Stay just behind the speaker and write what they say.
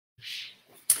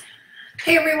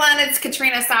Hey everyone, it's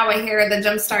Katrina Sawa here, the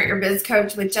Jumpstart Your Biz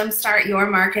Coach with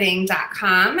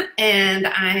jumpstartyourmarketing.com. And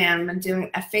I am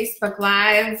doing a Facebook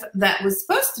Live that was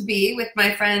supposed to be with my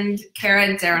friend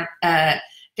Kara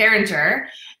Derringer.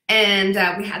 And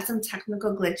we had some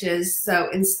technical glitches. So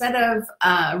instead of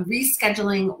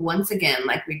rescheduling once again,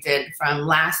 like we did from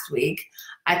last week,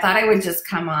 I thought I would just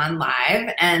come on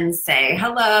live and say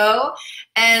hello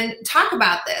and talk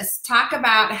about this. Talk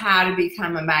about how to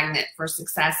become a magnet for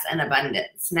success and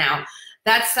abundance. Now,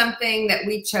 that's something that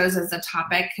we chose as a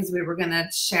topic because we were going to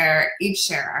each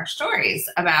share our stories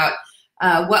about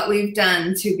what we've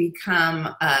done to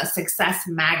become a success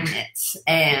magnet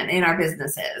and in our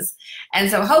businesses.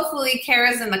 And so hopefully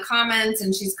Kara's in the comments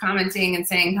and she's commenting and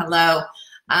saying hello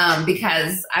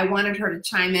because I wanted her to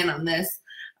chime in on this.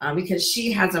 Because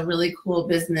she has a really cool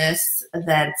business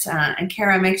that, and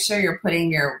Kara, make sure you're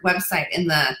putting your website in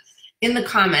the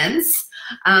comments.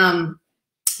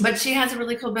 But she has a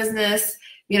really cool business.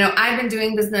 You know, I've been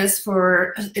doing business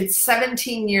for, it's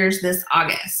 17 years this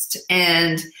August.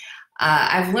 And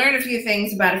I've learned a few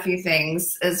things about a few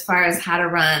things as far as how to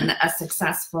run a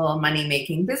successful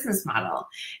money-making business model.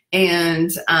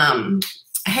 And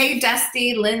hey,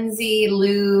 Dusty, Lindsay,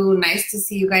 Lou, nice to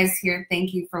see you guys here.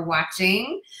 Thank you for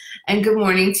watching. And good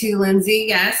morning to Lindsay.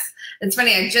 Yes, it's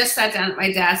funny. I just sat down at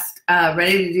my desk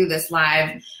ready to do this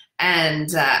live.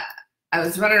 And I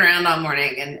was running around all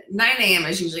morning. And 9 a.m.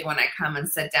 is usually when I come and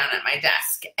sit down at my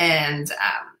desk. And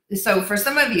so for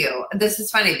some of you, this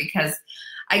is funny because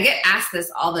I get asked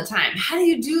this all the time. How do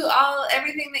you do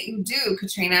everything that you do,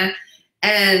 Katrina?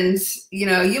 And, you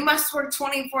know, you must work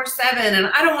 24/7 and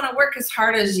I don't want to work as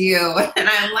hard as you. And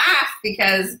I laugh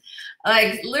because,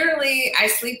 like, literally I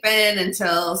sleep in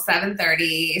until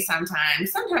 7:30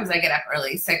 sometimes. Sometimes I get up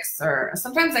early, 6, or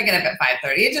sometimes I get up at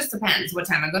 5:30. It just depends what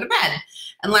time I go to bed.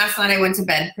 And last night I went to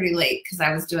bed pretty late because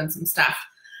I was doing some stuff.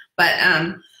 But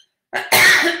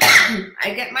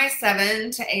I get my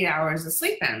 7 to 8 hours of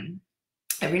sleep in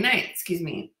every night, excuse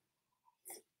me,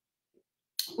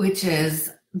 which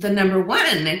is the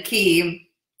 #1 key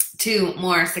to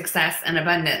more success and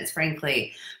abundance,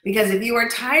 frankly, because if you are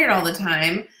tired all the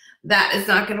time, that is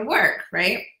not going to work,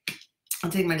 right? I'll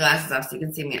take my glasses off so you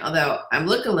can see me, although I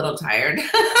look a little tired.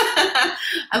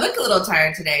 I look a little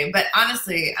tired today, but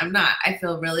honestly, I'm not. I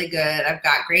feel really good. I've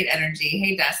got great energy.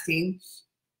 Hey, Dusty.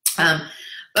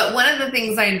 But one of the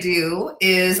things I do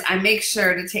is I make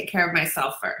sure to take care of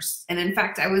myself first. And in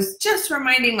fact, I was just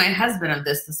reminding my husband of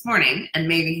this morning, and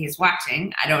maybe he's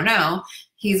watching. I don't know.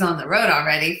 He's on the road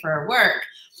already for work.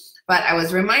 But I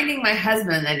was reminding my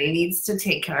husband that he needs to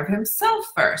take care of himself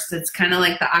first. It's kind of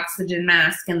like the oxygen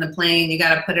mask in the plane. You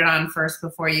got to put it on first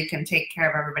before you can take care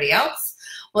of everybody else.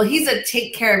 Well, he's a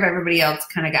take care of everybody else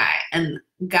kind of guy. And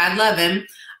God love him.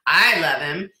 I love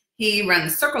him. He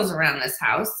runs circles around this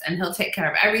house and he'll take care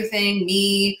of everything,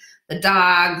 me, the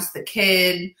dogs, the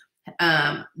kid,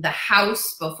 the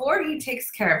house before he takes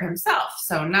care of himself.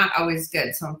 So not always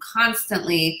good. So I'm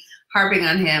constantly harping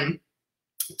on him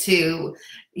to,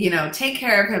 you know, take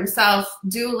care of himself,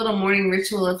 do a little morning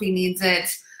ritual if he needs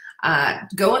it,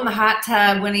 go in the hot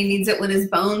tub when he needs it, when his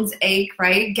bones ache,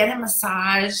 right? Get a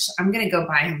massage. I'm going to go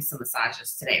buy him some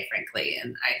massages today, frankly.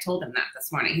 And I told him that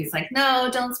this morning. He's like,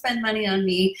 no, don't spend money on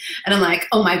me. And I'm like,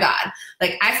 oh my God,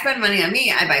 like I spend money on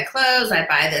me. I buy clothes. I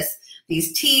buy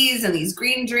these teas and these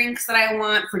green drinks that I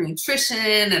want for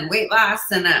nutrition and weight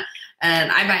loss.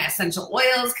 And I buy essential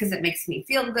oils because it makes me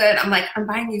feel good. I'm like, I'm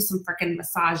buying you some freaking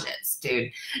massages,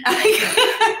 dude.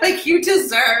 Like you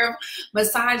deserve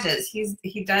massages.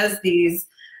 He does these,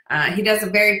 he does a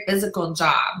very physical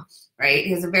job, right?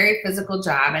 He has a very physical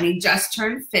job and he just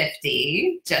turned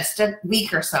 50 just a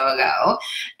week or so ago.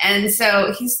 And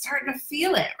so he's starting to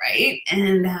feel it, right?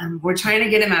 And we're trying to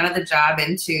get him out of the job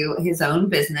into his own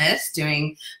business,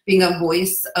 being a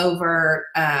voiceover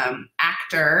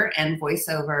actor and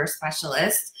voiceover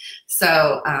specialist.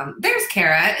 So there's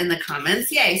Kara in the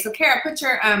comments. Yay. So Kara, put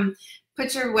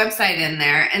your website in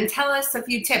there and tell us a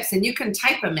few tips, and you can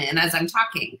type them in as I'm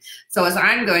talking. So as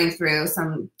I'm going through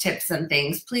some tips and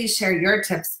things, please share your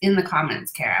tips in the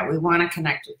comments, Kara. We want to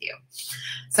connect with you.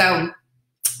 So,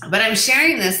 but I'm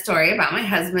sharing this story about my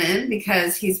husband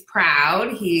because he's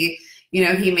proud. He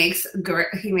makes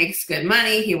good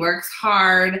money. He works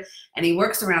hard and he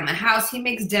works around the house. He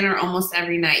makes dinner almost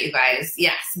every night, you guys.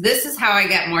 Yes, this is how I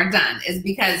get more done, is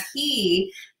because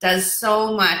he does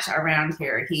so much around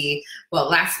here. Well,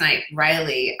 last night,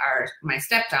 Riley, my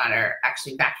stepdaughter,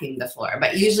 actually vacuumed the floor,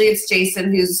 but usually it's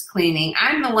Jason who's cleaning.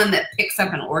 I'm the one that picks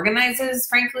up and organizes,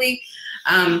 frankly.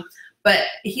 but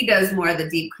he does more of the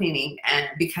deep cleaning, and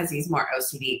because he's more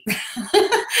OCD.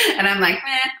 And I'm like,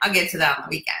 I'll get to that on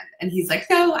the weekend. And he's like,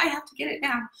 no, I have to get it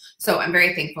now. So I'm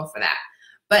very thankful for that.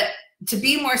 But to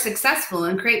be more successful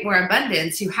and create more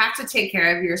abundance, you have to take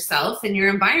care of yourself and your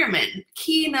environment.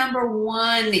 Key number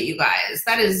one, you guys,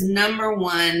 that is number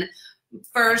one,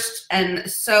 first, and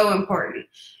so important.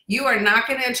 You are not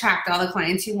going to attract all the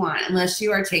clients you want unless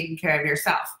you are taking care of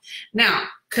yourself. Now,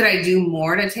 could I do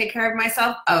more to take care of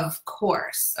myself? Of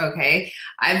course. Okay.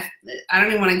 I don't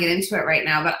even want to get into it right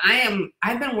now, but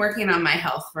I've been working on my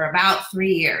health for about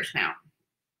 3 years now.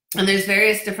 And there's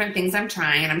various different things I'm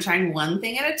trying, and I'm trying one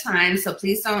thing at a time. So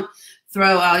please don't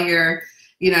throw all your,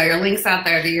 your links out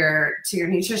there to your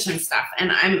nutrition stuff.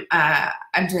 And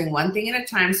I'm doing one thing at a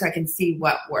time so I can see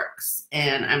what works.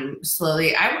 And I'm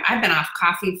slowly, I've been off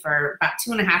coffee for about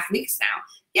 2.5 weeks now.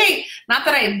 Yay. Not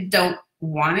that I don't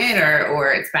want it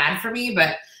or it's bad for me,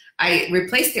 but I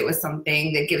replaced it with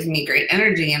something that gives me great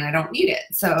energy and I don't need it.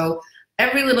 So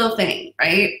every little thing,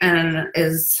 right? And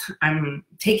I'm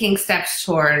taking steps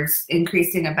towards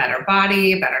increasing a better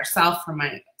body, a better self for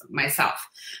myself,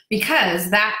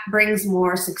 because that brings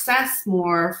more success,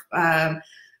 more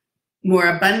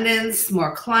abundance,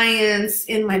 more clients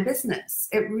in my business.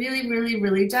 It really, really,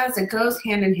 really does. It goes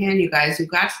hand in hand, you guys. You've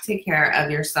got to take care of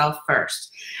yourself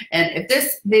first. And if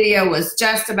this video was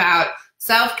just about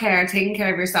self-care, taking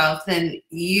care of yourself, then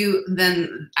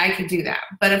I could do that.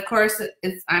 But of course,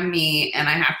 I'm me, and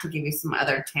I have to give you some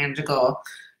other tangible,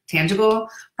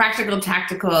 practical,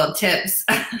 tactical tips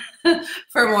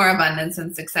for more abundance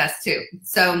and success too.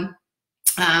 So,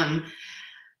 all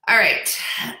right,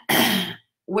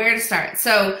 where to start?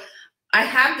 So I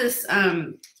have this,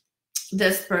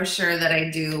 this brochure that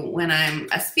I do when I'm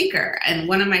a speaker, and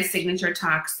one of my signature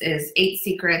talks is 8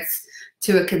 Secrets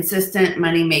to a Consistent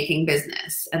Money-Making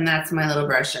Business. And that's my little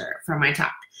brochure for my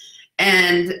talk.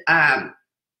 And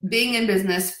being in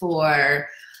business for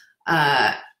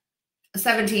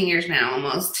 17 years now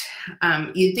almost,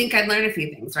 you'd think I'd learn a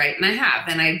few things, right? And I have.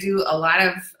 And I do a lot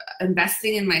of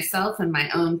investing in myself and my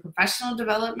own professional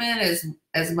development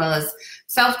as well as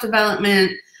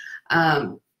self-development.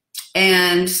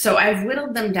 And so I've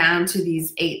whittled them down to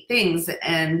these 8 things.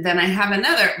 And then I have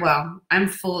another, I'm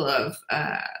full of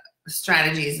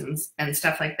strategies and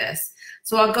stuff like this.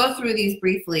 So I'll go through these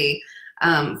briefly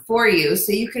for you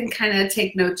so you can kind of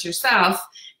take notes yourself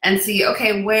and see,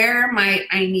 okay, where might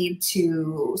I need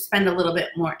to spend a little bit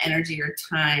more energy or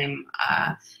time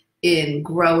in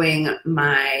growing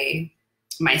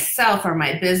myself or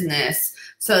my business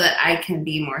so that I can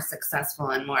be more successful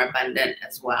and more abundant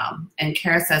as well. And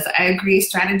Kara says, I agree,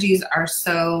 strategies are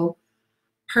so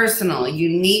personal,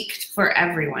 unique for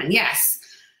everyone. Yes.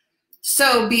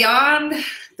 So beyond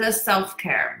the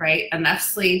self-care, right? Enough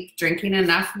sleep, drinking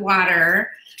enough water,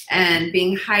 and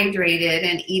being hydrated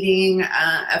and eating,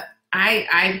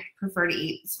 I prefer to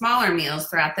eat smaller meals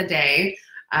throughout the day.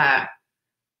 I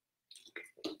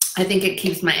think it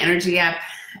keeps my energy up,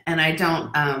 and I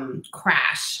don't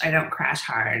crash. I don't crash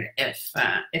hard if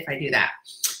I do that.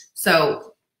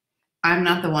 So I'm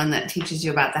not the one that teaches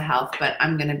you about the health, but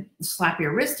I'm going to slap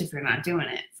your wrist if you're not doing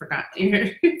it. For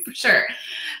sure.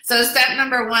 So step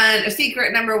number 1, or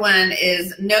secret number 1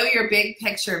 is know your big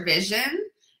picture vision,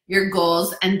 your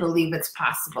goals, and believe it's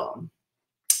possible.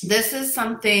 This is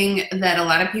something that a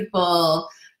lot of people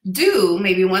do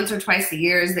maybe once or twice a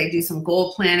year. They do some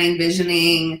goal planning,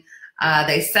 visioning.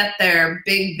 They set their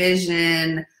big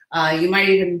vision. You might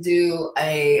even do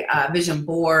a vision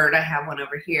board. I have one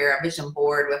over here, a vision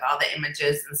board with all the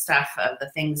images and stuff of the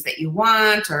things that you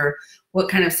want or what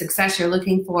kind of success you're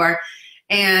looking for.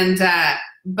 And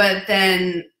but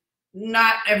then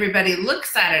not everybody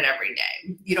looks at it every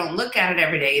day. You don't look at it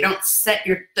every day. You don't set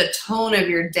the tone of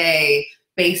your day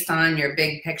based on your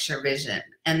big picture vision.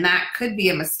 And that could be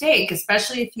a mistake,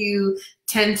 especially if you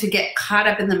tend to get caught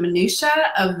up in the minutia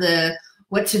of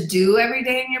what to do every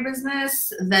day in your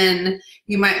business. Then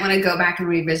you might want to go back and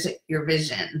revisit your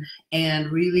vision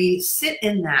and really sit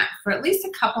in that for at least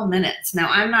a couple minutes. Now,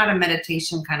 I'm not a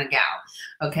meditation kind of gal,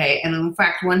 okay? And in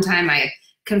fact, one time I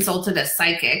consulted a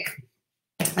psychic,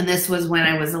 and this was when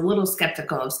I was a little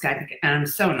skeptical of psychic, and I'm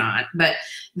so not, but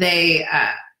they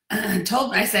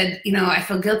I said, I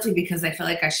feel guilty because I feel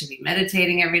like I should be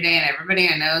meditating every day, and everybody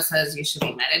I know says you should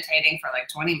be meditating for like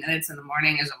 20 minutes in the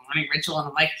morning as a morning ritual. And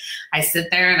I'm like, I sit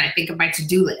there and I think of my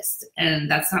to-do list,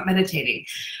 and that's not meditating.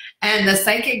 And the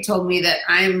psychic told me that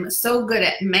I'm so good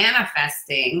at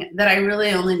manifesting that I really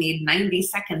only need 90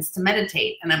 seconds to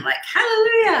meditate. And I'm like,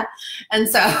 hallelujah. And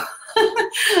so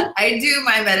I do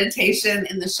my meditation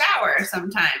in the shower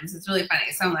sometimes. It's really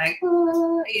funny. So I'm like,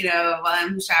 oh, you know, while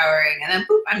I'm showering, and then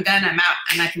boop, I'm done, I'm out,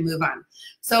 and I can move on.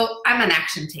 So I'm an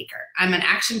action taker. I'm an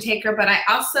action taker, but I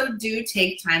also do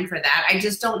take time for that. I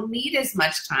just don't need as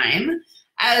much time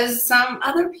as some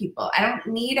other people. I don't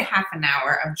need a half an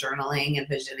hour of journaling and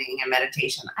visioning and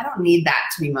meditation. I don't need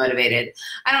that to be motivated.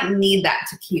 I don't need that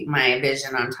to keep my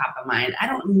vision on top of mind. I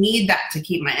don't need that to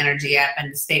keep my energy up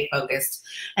and to stay focused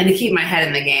and to keep my head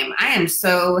in the game. I am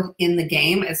so in the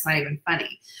game, it's not even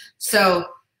funny. So,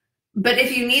 but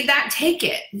if you need that, take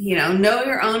it. You know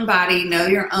your own body, know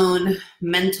your own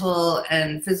mental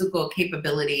and physical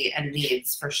capability and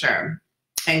needs for sure.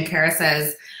 And Kara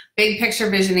says, big picture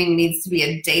visioning needs to be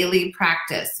a daily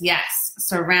practice. Yes,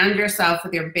 surround yourself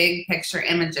with your big picture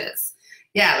images.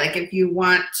 Yeah, like if you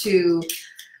want to,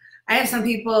 I have some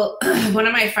people, one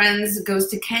of my friends goes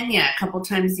to Kenya a couple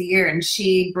times a year, and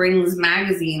she brings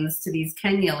magazines to these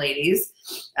Kenya ladies,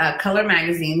 color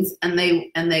magazines, and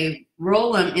they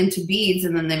roll them into beads,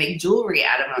 and then they make jewelry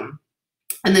out of them.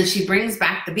 And then she brings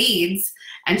back the beads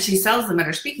and she sells them at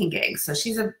her speaking gigs. So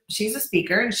she's a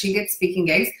speaker, and she gets speaking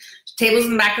gigs. She tables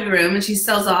in the back of the room, and she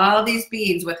sells all these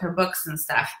beads with her books and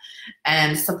stuff,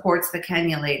 and supports the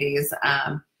Kenya ladies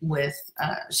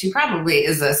she probably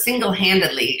is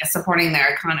single-handedly supporting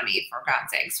their economy, for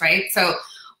God's sakes, right? So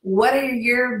what are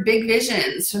your big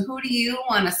visions? So who do you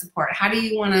want to support? How do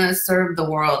you want to serve the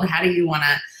world? How do you want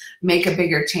to make a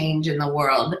bigger change in the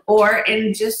world? Or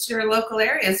in just your local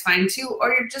area is fine too,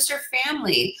 or just your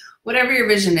family. Whatever your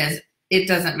vision is, it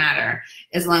doesn't matter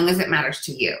as long as it matters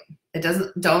to you.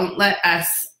 Don't let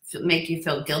us make you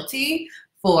feel guilty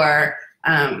for,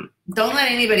 don't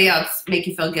let anybody else make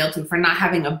you feel guilty for not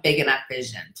having a big enough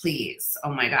vision, please.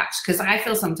 Oh my gosh. Because I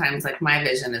feel sometimes like my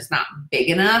vision is not big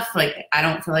enough. Like I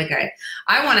don't feel like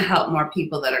I want to help more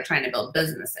people that are trying to build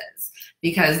businesses,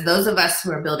 because those of us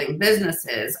who are building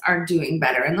businesses are doing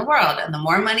better in the world. And the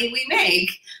more money we make,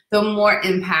 the more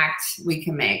impact we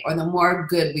can make, or the more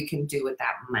good we can do with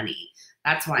that money.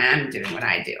 That's why I'm doing what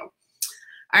I do.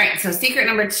 All right, so secret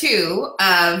number 2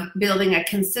 of building a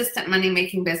consistent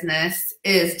money-making business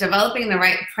is developing the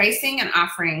right pricing and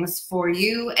offerings for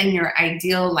you and your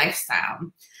ideal lifestyle.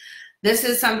 This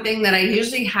is something that I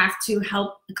usually have to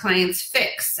help clients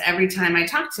fix every time I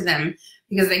talk to them,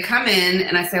 because they come in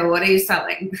and I say, well, what are you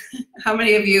selling? How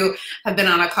many of you have been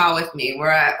on a call with me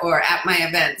or at my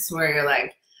events where you're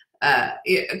like,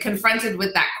 confronted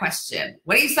with that question,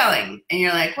 what are you selling? And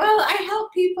you're like, well, I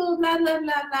help people, blah, blah,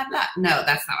 blah, blah, blah. No,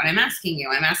 that's not what I'm asking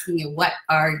you. I'm asking you, what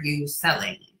are you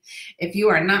selling? If you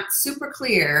are not super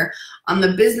clear on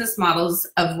the business models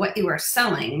of what you are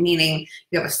selling, meaning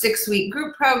you have a 6-week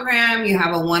group program, you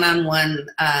have a one-on-one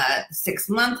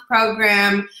 6-month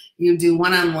program, you do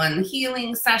one-on-one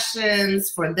healing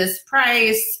sessions for this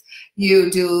price,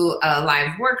 you do a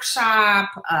live workshop,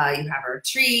 you have a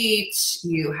retreat,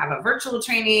 you have a virtual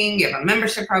training, you have a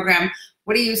membership program.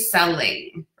 What are you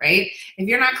selling, right? If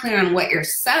you're not clear on what you're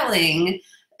selling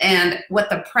and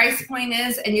what the price point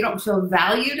is, and you don't feel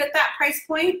valued at that price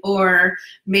point, or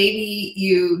maybe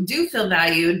you do feel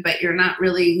valued, but you're not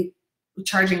really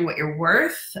charging what you're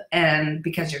worth, and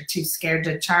because you're too scared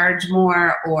to charge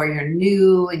more, or you're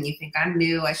new and you think, I'm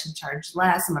new, I should charge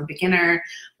less, I'm a beginner,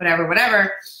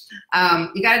 whatever,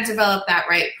 you got to develop that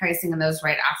right pricing and those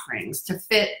right offerings to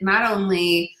fit not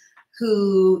only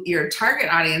who your target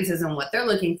audience is and what they're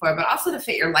looking for, but also to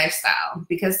fit your lifestyle.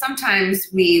 Because sometimes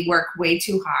we work way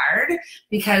too hard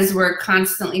because we're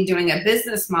constantly doing a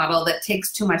business model that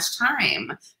takes too much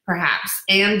time, perhaps,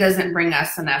 and doesn't bring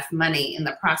us enough money in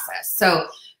the process. So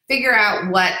figure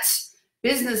out what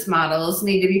business models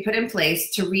need to be put in place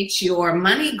to reach your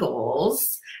money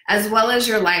goals as well as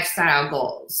your lifestyle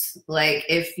goals. Like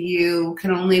if you can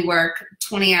only work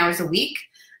 20 hours a week,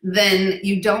 then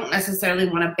you don't necessarily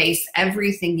want to base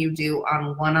everything you do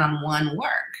on one-on-one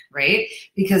work, right?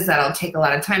 Because that'll take a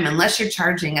lot of time. Unless you're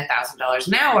charging $1,000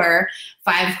 an hour,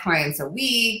 5 clients a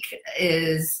week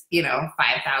is,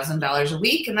 $5,000 a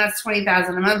week, and that's $20,000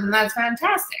 a month, and that's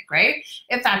fantastic, right?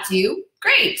 If that's you,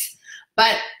 great.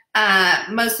 But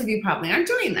most of you probably aren't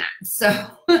doing that. So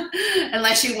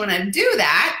unless you want to do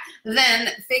that, then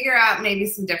figure out maybe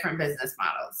some different business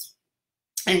models.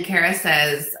 And Kara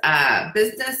says,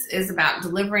 business is about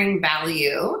delivering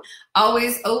value,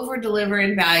 always over-deliver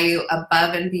in value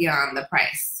above and beyond the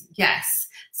price. Yes.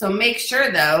 So make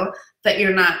sure, though, that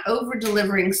you're not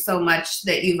over-delivering so much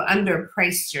that you've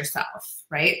underpriced yourself,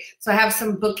 right? So I have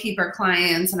some bookkeeper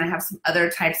clients, and I have some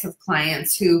other types of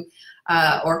clients who,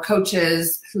 or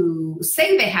coaches who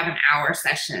say they have an hour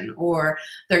session, or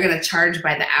they're going to charge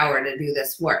by the hour to do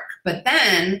this work. But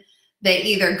then they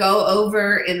either go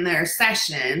over in their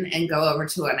session and go over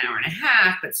to an hour and a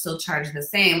half, but still charge the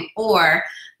same, or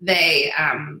they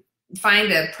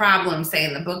find a problem, say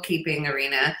in the bookkeeping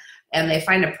arena, and they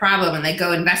find a problem and they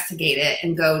go investigate it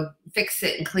and go fix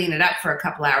it and clean it up for a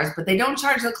couple hours, but they don't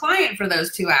charge the client for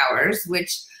those 2 hours,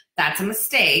 which that's a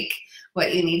mistake.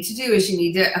 What you need to do is you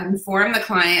need to inform the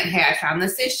client, hey, I found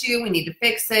this issue, we need to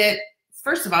fix it.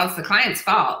 First of all, it's the client's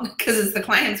fault because it's the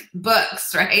client's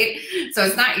books, right? So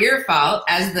it's not your fault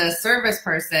as the service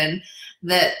person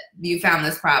that you found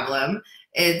this problem.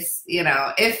 It's, you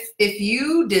know, if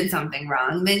you did something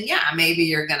wrong, then yeah, maybe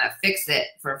you're going to fix it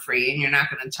for free and you're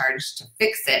not going to charge to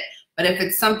fix it. But if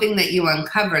it's something that you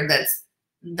uncovered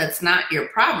that's not your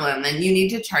problem, then you need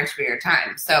to charge for your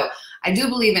time. So I do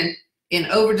believe in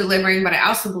over delivering, but I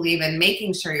also believe in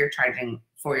making sure you're charging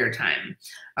for your time.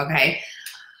 Okay.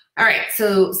 All right.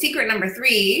 So secret number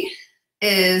 3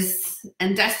 is,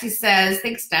 and Dusty says,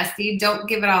 thanks, Dusty. Don't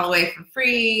give it all away for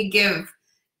free. Give.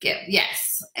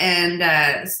 Yes.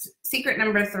 And secret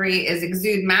number 3 is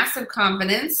exude massive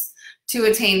confidence to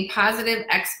attain positive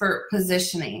expert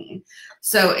positioning.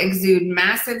 So exude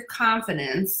massive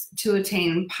confidence to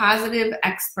attain positive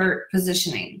expert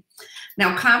positioning.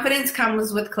 Now, confidence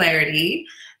comes with clarity,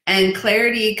 and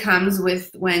clarity comes with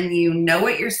when you know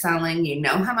what you're selling, you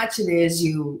know how much it is,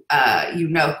 you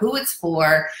know who it's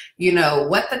for, you know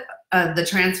what the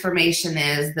transformation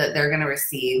is that they're going to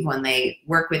receive when they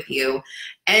work with you,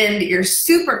 and you're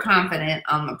super confident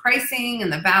on the pricing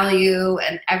and the value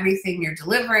and everything you're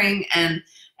delivering, and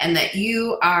that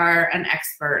you are an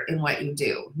expert in what you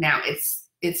do. Now,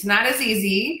 it's not as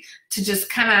easy to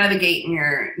just come out of the gate in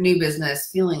your new business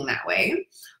feeling that way.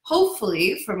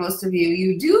 Hopefully, for most of you,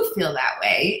 you do feel that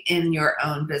way in your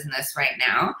own business right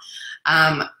now.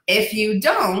 If you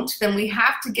don't, then we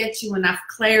have to get you enough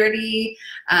clarity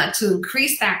to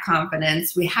increase that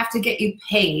confidence. We have to get you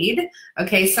paid.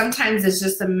 Okay, sometimes it's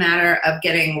just a matter of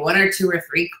getting 1 or 2 or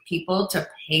 3 people to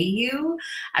pay you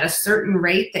at a certain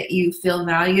rate that you feel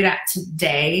valued at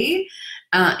today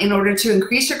in order to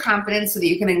increase your confidence so that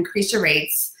you can increase your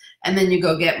rates. And then you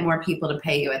go get more people to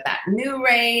pay you at that new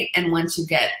rate. And once you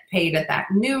get paid at that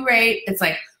new rate, it's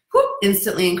like, whoop,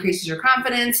 instantly increases your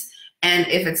confidence. And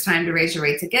if it's time to raise your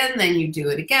rates again, then you do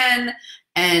it again.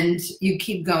 And you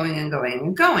keep going and going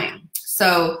and going.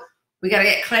 So we got to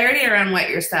get clarity around what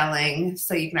you're selling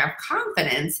so you can have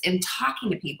confidence in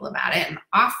talking to people about it and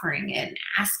offering it and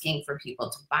asking for people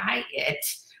to buy it,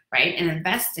 right? And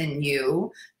invest in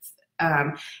you.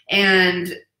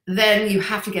 And then you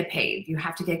have to get paid. You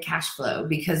have to get cash flow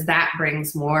because that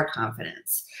brings more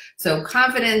confidence. So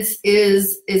confidence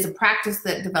is a practice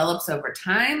that develops over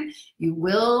time. You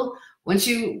will, once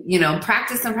you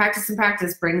practice and practice and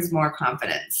practice brings more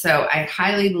confidence. So I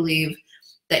highly believe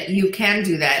that you can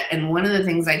do that. And one of the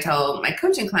things I tell my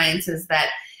coaching clients is that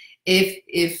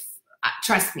if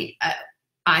trust me,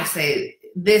 I say,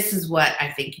 this is what I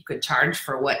think you could charge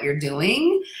for what you're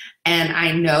doing. And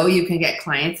I know you can get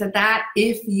clients at that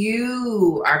if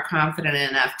you are confident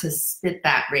enough to spit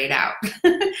that rate out.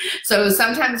 So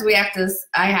sometimes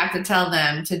I have to tell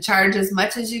them to charge as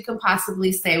much as you can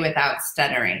possibly say without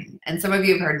stuttering. And some of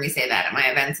you have heard me say that at my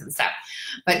events and stuff.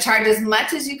 But charge as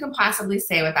much as you can possibly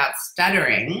say without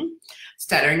stuttering.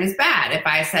 Stuttering is bad. If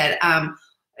I said,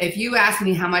 if you asked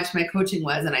me how much my coaching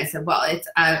was, and I said, well, it's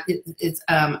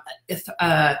 $300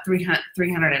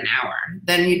 an hour,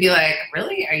 then you'd be like,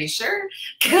 really? Are you sure?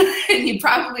 And you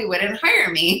probably wouldn't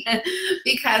hire me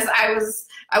because I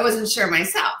wasn't sure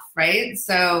myself, right?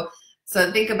 So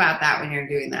think about that when you're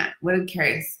doing that. What did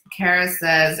Kara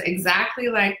says, exactly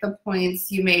like the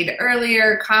points you made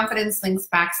earlier, confidence links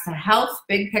back to health,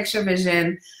 big picture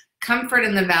vision, comfort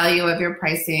in the value of your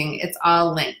pricing. It's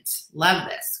all linked. Love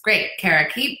this. Great, Kara.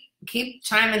 Keep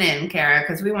chiming in, Kara,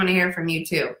 because we want to hear from you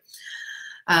too.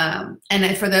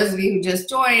 And for those of you who just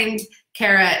joined,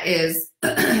 Kara is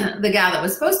the gal that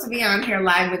was supposed to be on here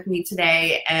live with me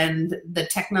today, and the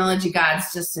technology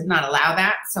gods just did not allow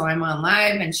that. So I'm on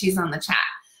live and she's on the chat.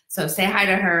 So say hi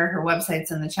to her. Her website's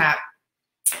in the chat,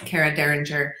 Kara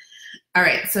Derringer. All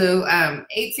right, so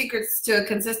 8 secrets to a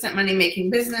consistent money-making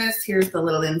business. Here's the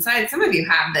little inside. Some of you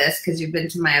have this because you've been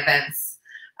to my events.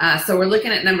 So we're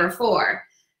looking at number 4.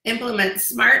 Implement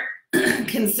smart,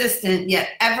 consistent,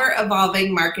 yet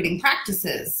ever-evolving marketing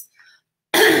practices.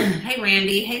 Hey,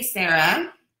 Randy. Hey,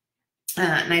 Sarah.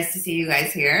 Nice to see you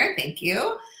guys here. Thank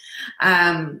you.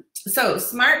 So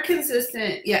smart,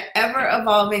 consistent, yet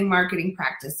ever-evolving marketing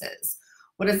practices.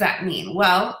 What does that mean?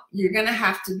 Well, you're going to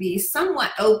have to be somewhat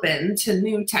open to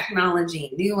new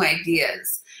technology, new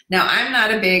ideas. Now, I'm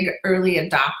not a big early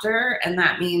adopter, and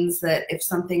that means that if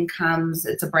something comes,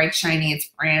 it's a bright, shiny,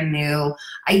 it's brand new,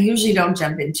 I usually don't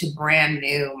jump into brand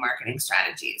new marketing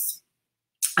strategies.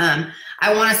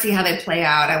 I want to see how they play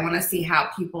out. I want to see how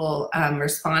people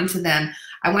respond to them.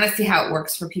 I want to see how it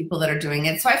works for people that are doing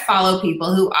it. So I follow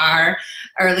people who are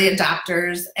early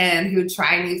adopters and who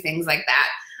try new things like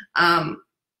that.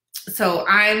 So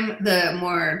I'm the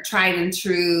more tried and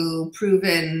true,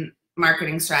 proven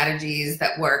marketing strategies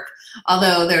that work.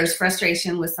 Although there's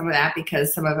frustration with some of that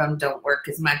because some of them don't work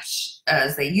as much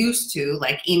as they used to,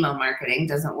 like email marketing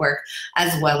doesn't work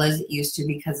as well as it used to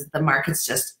because the market's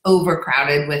just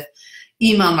overcrowded with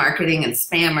email marketing and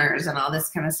spammers and all this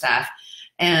kind of stuff.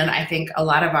 And I think a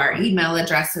lot of our email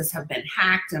addresses have been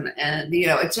hacked, and you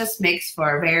know, it just makes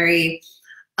for a very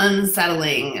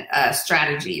unsettling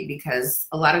strategy, because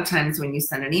a lot of times when you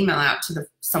send an email out to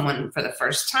someone for the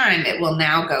first time, it will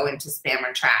now go into spam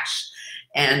or trash.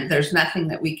 And there's nothing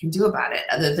that we can do about it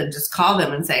other than just call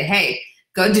them and say, hey,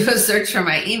 go do a search for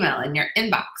my email in your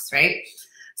inbox, right?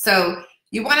 So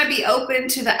you want to be open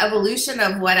to the evolution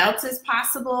of what else is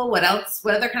possible, what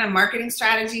other kind of marketing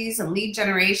strategies and lead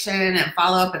generation and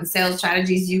follow-up and sales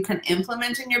strategies you can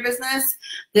implement in your business.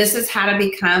 This is how to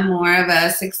become more of a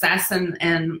success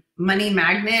and money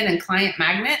magnet and client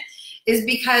magnet, is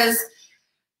because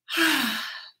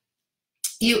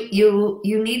you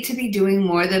need to be doing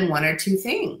more than one or two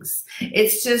things.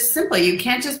 It's just simple. You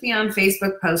can't just be on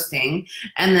Facebook posting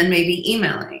and then maybe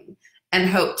emailing and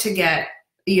hope to get,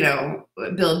 you know,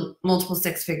 build multiple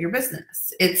six-figure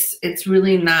business. It's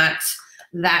really not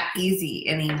that easy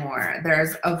anymore.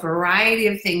 There's a variety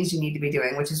of things you need to be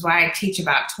doing, which is why I teach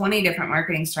about 20 different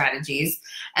marketing strategies,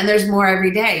 and there's more every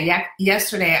day.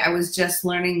 Yesterday, I was just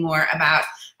learning more about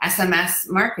SMS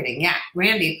marketing. Yeah,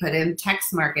 Randy put in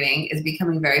text marketing is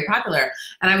becoming very popular.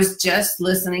 And I was just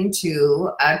listening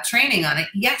to a training on it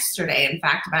yesterday, in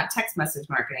fact, about text message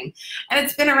marketing. And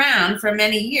it's been around for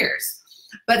many years.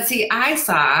 But see, I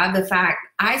saw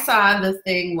the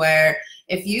thing where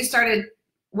if you started,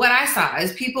 what I saw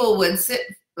is people would sit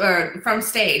from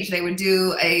stage, they would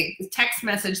do a text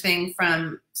message thing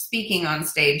from speaking on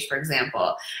stage, for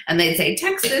example, and they'd say,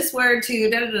 text this word to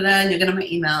da-da-da-da, and you're gonna my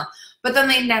email. But then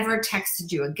they never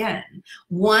texted you again.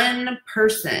 One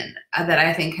person that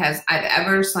I think I've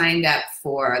ever signed up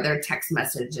for their text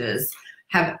messages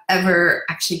have ever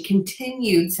actually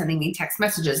continued sending me text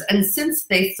messages, and since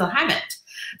they still haven't.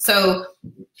 So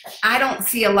I don't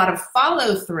see a lot of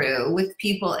follow through with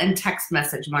people in text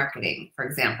message marketing, for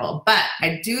example, but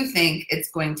I do think it's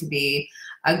going to be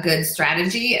a good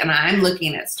strategy, and I'm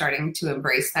looking at starting to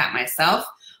embrace that myself.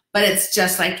 But it's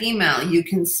just like email. You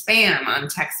can spam on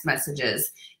text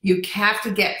messages. You have to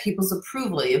get people's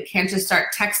approval. You can't just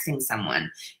start texting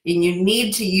someone. And you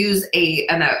need to use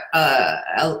an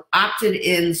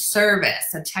opted-in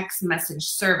service, a text message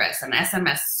service, an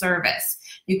SMS service.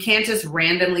 You can't just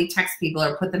randomly text people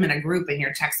or put them in a group in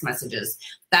your text messages.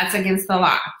 That's against the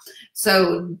law.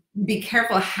 So be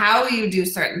careful how you do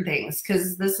certain things,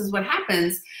 because this is what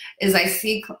happens is I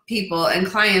see people and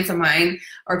clients of mine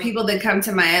or people that come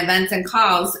to my events and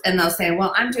calls, and they'll say,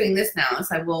 well, I'm doing this now. It's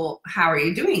like, well, how are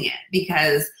you doing it?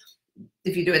 Because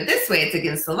if you do it this way, it's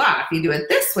against the law. If you do it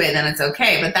this way, then it's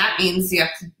okay. But that means you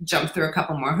have to jump through a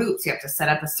couple more hoops. You have to set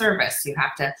up a service. You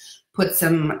have to put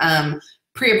some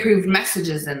pre-approved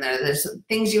messages in there. There's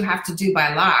things you have to do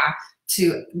by law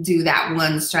to do that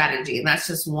one strategy. And that's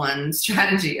just one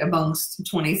strategy amongst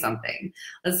 20-something.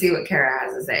 Let's see what Kara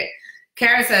has to say.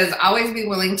 Kara says, always be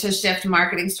willing to shift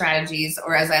marketing strategies,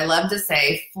 or as I love to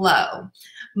say, flow.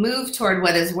 Move toward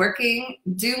what is working,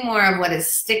 do more of what is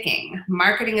sticking.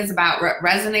 Marketing is about what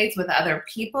resonates with other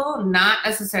people, not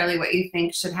necessarily what you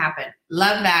think should happen.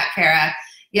 Love that, Kara.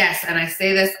 Yes, and I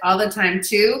say this all the time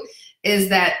too, is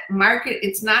that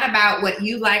it's not about what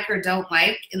you like or don't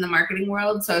like in the marketing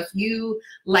world. So if you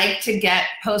like to get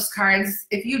postcards,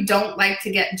 if you don't like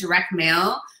to get direct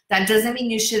mail, that doesn't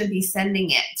mean you shouldn't be sending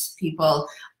it, people.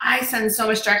 I send so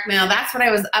much direct mail. That's what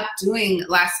I was up doing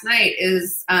last night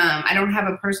is I don't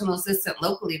have a personal assistant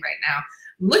locally right now.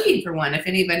 I'm looking for one if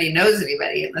anybody knows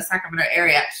anybody in the Sacramento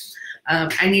area.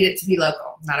 I need it to be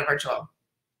local, not a virtual.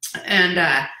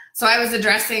 And so I was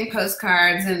addressing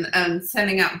postcards and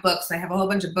sending out books. I have a whole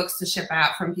bunch of books to ship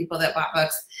out from people that bought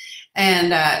books.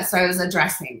 And so I was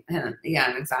addressing, and yeah,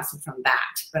 I'm exhausted from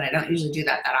that, but I don't usually do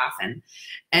that often.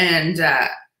 And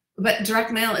but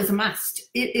direct mail is a must.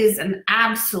 It is an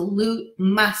absolute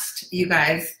must, you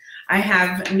guys. I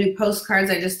have new postcards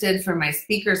I just did for my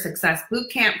Speaker Success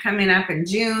Bootcamp coming up in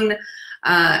June.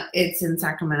 It's in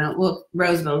Sacramento, well,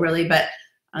 Roseville really, but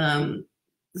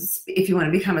if you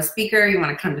want to become a speaker, you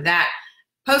want to come to that.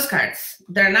 Postcards.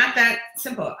 They're not that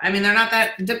simple. I mean, they're not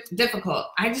that difficult.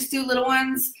 I just do little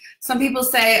ones. Some people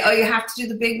say, oh, you have to do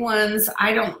the big ones.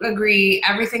 I don't agree.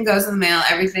 Everything goes in the mail.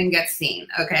 Everything gets seen,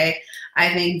 okay?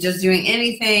 I think just doing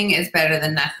anything is better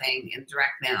than nothing in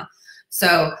direct mail.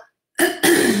 So,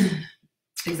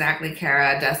 exactly,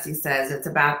 Kara. Dusty says it's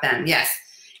about them. Yes,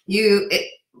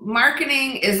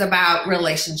 marketing is about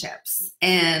relationships,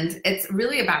 and it's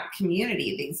really about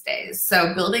community these days.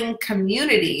 So building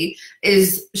community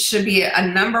should be a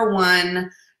number one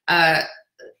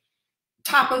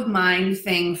top of mind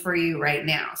thing for you right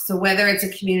now. So whether it's a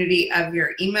community of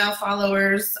your email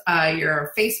followers,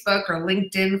 your Facebook or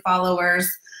LinkedIn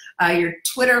followers, your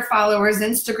Twitter followers,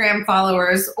 Instagram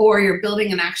followers, or you're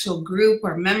building an actual group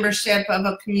or membership of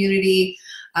a community,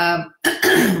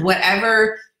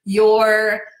 whatever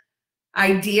your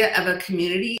idea of a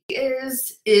community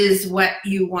is what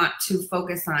you want to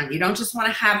focus on. You don't just want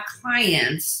to have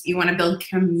clients, you want to build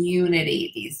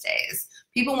community these days.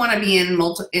 People want to be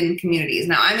in communities.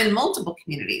 Now, I'm in multiple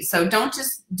communities, so don't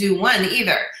just do one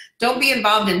either. Don't be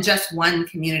involved in just one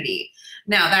community.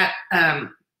 Now, that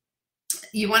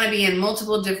you want to be in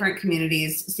multiple different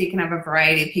communities so you can have a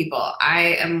variety of people.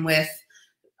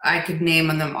 I could name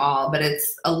them all, but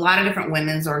it's a lot of different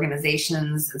women's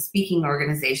organizations and speaking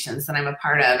organizations that I'm a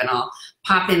part of, and I'll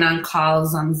pop in on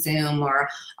calls on Zoom, or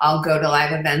I'll go to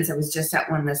live events. I was just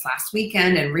at one this last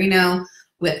weekend in Reno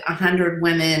with 100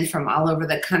 women from all over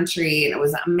the country, and it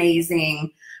was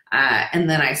amazing. And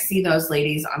then I see those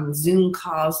ladies on Zoom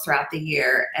calls throughout the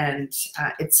year, and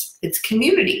it's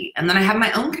community. And then I have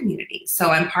my own community.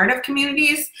 So I'm part of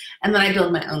communities, and then I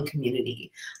build my own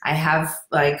community. I have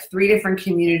like 3 different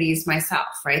communities myself,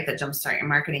 right? The Jumpstart Your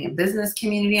Marketing and Business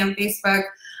community on Facebook.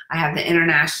 I have the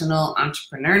International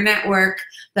Entrepreneur Network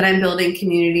that I'm building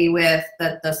community with.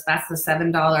 That's the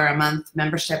 $7 a month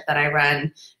membership that I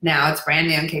run now. It's brand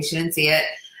new in case you didn't see it.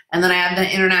 And then I have the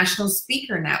International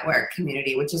Speaker Network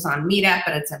community, which is on Meetup,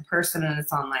 but it's in person and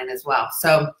it's online as well.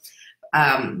 So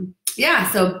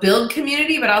yeah, so build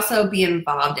community, but also be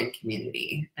involved in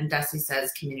community. And Dusty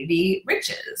says community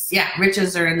riches. Yeah,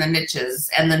 riches are in the niches,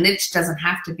 and the niche doesn't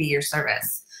have to be your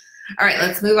service. All right,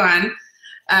 let's move on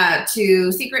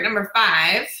to secret number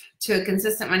 5 to a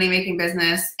consistent money-making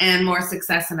business and more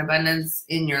success and abundance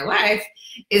in your life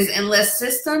is enlist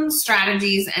systems,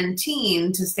 strategies, and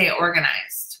team to stay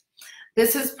organized.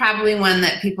 This is probably one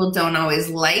that people don't always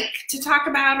like to talk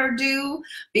about or do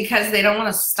because they don't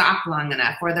want to stop long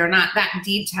enough, or they're not that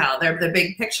detailed. They're the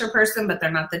big picture person, but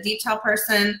they're not the detail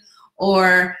person,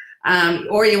 or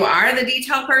you are the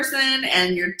detail person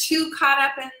and you're too caught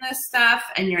up in this stuff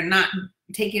and you're not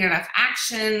taking enough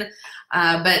action.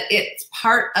 But it's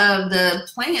part of the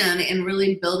plan in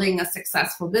really building a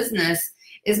successful business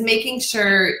is making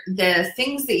sure the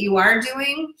things that you are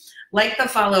doing, like the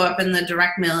follow-up and the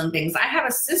direct mail and things, I have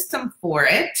a system for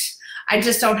it. I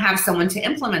just don't have someone to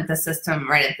implement the system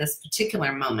right at this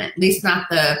particular moment, at least not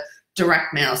the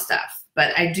direct mail stuff.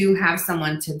 But I do have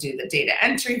someone to do the data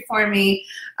entry for me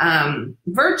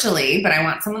virtually, but I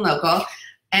want someone local.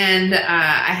 And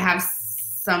I have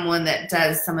someone that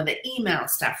does some of the email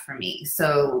stuff for me.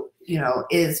 So, you know,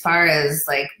 as far as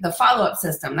like the follow-up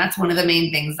system, that's one of the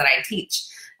main things that I teach.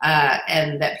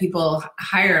 And that people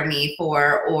hire me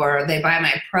for, or they buy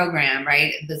my program,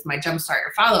 right? This is my Jumpstart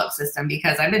Your Follow-Up system,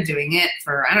 because I've been doing it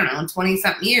for, I don't know,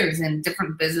 20-something years in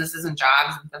different businesses and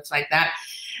jobs and stuff like that.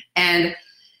 And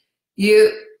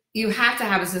you have to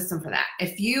have a system for that.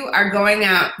 If you are going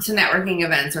out to networking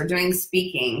events or doing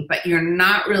speaking, but you're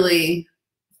not really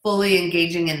fully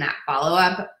engaging in that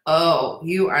follow-up, oh,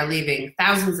 you are leaving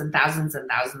thousands and thousands and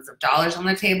thousands of dollars on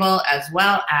the table, as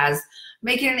well as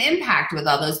making an impact with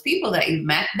all those people that you've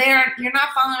met. You're not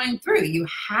following through. You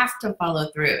have to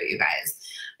follow through, you guys.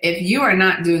 If you are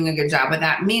not doing a good job with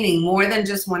that, meaning more than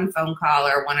just one phone call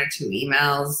or 1 or 2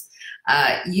 emails,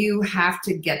 you have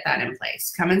to get that in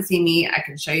place. Come and see me. I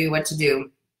can show you what to do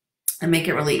and make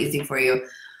it really easy for you.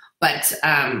 But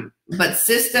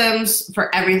systems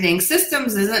for everything.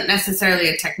 Systems isn't necessarily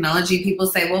a technology. People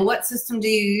say, well, what system do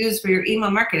you use for your email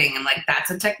marketing? I'm like,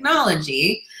 that's a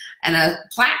technology and a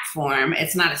platform.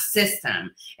 It's not a system.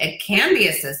 It can be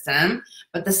a system,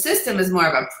 but the system is more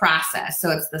of a process. So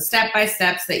it's the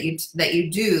step-by-steps that you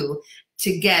do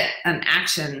to get an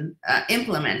action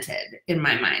implemented, in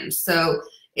my mind. So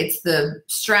It's the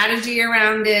strategy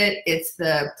around it. It's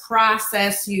the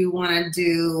process you want to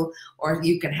do, or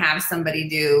you can have somebody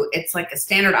do. It's like a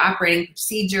standard operating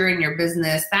procedure in your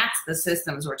business. That's the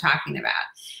systems we're talking about.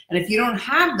 And if you don't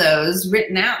have those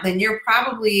written out, then you're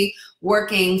probably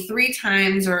working 3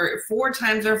 times or 4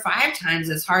 times or 5 times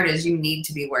as hard as you need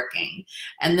to be working.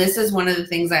 And this is one of the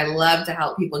things I love to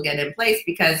help people get in place,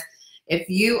 because if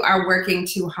you are working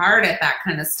too hard at that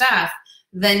kind of stuff,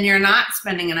 then you're not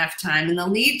spending enough time in the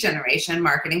lead generation,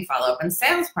 marketing, follow-up, and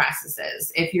sales processes.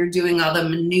 If you're doing all the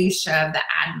minutia of the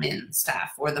admin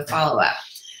stuff or the follow-up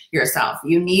yourself,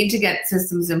 you need to get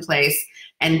systems in place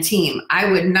and team. I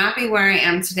would not be where I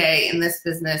am today in this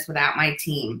business without my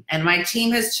team. And my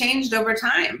team has changed over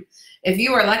time. If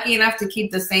you are lucky enough to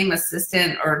keep the same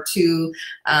assistant or 2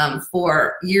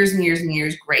 for years and years and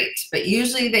years, great. But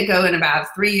usually they go in about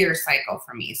a 3-year cycle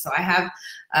for me. So I have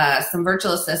some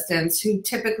virtual assistants who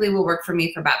typically will work for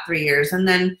me for about 3 years. And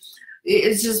then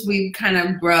it's just, we kind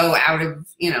of grow out of,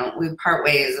 we part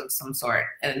ways of some sort,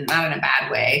 and not in a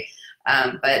bad way.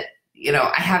 But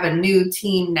I have a new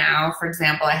team now. For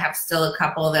example, I have still a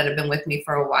couple that have been with me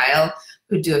for a while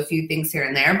who do a few things here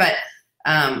and there, but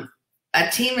a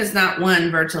team is not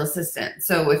one virtual assistant.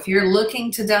 So if you're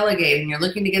looking to delegate and you're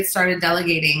looking to get started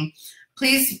delegating,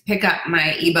 please pick up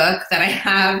my ebook that I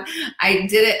have. I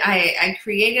did it, I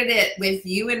created it with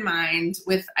you in mind.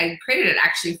 I created it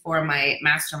actually for my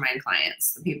mastermind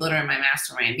clients, the people that are in my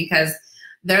mastermind, because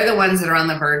they're the ones that are on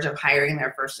the verge of hiring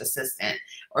their first assistant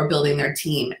or building their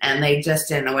team, and they just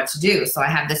didn't know what to do. So I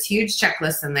have this huge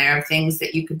checklist in there of things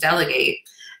that you could delegate.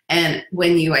 And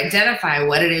when you identify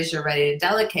what it is you're ready to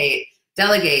delegate,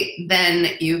 then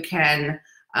you can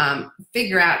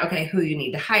figure out, okay, who you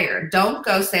need to hire. Don't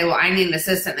go say, well, I need an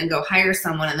assistant, and go hire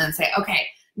someone and then say, okay,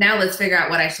 now let's figure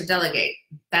out what I should delegate.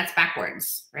 That's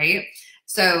backwards, right?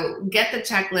 So get the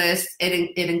checklist.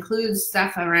 It includes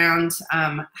stuff around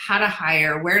how to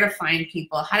hire, where to find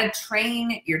people, how to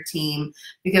train your team,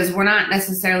 because we're not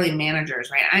necessarily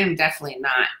managers, right? I am definitely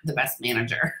not the best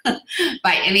manager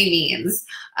by any means.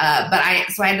 So I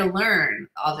had to learn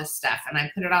all this stuff, and I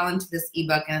put it all into this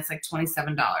ebook, and it's like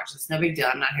 $27. It's no big deal.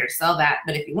 I'm not here to sell that,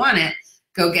 but if you want it,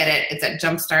 go get it. It's at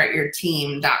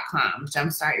jumpstartyourteam.com,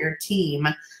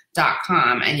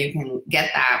 jumpstartyourteam.com, and you can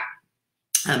get that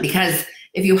because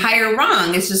if you hire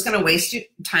wrong, it's just going to waste your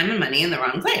time and money in the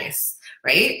wrong place,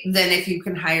 right? Then if you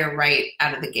can hire right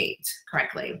out of the gate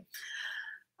correctly.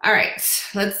 All right,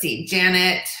 let's see.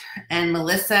 Janet and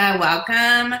Melissa,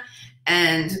 welcome.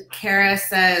 And Kara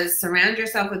says, surround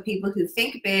yourself with people who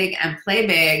think big and play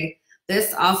big.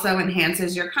 This also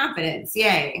enhances your confidence.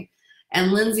 Yay.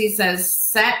 And Lindsay says,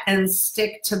 set and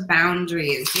stick to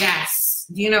boundaries. Yes.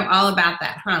 You know all about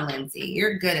that, huh, Lindsay?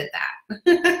 You're good at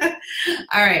that.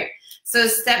 All right. So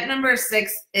step number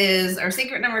 6 is, or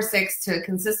secret number 6 to a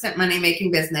consistent money-making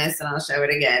business, and I'll show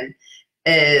it again,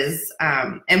 is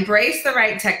embrace the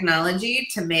right technology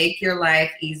to make your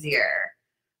life easier.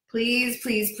 Please,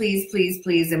 please, please, please,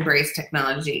 please embrace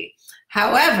technology.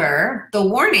 However, the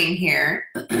warning here,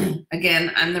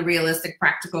 again, I'm the realistic,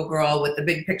 practical girl with the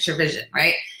big picture vision,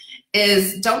 right,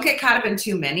 is don't get caught up in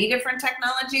too many different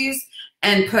technologies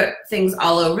and put things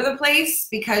all over the place,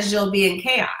 because you'll be in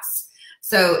chaos.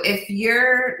 So if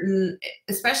you're,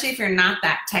 especially if you're not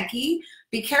that techie,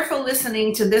 be careful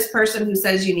listening to this person who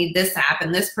says you need this app,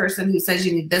 and this person who says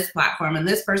you need this platform, and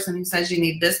this person who says you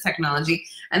need this technology,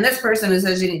 and this person who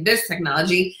says you need this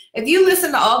technology. If you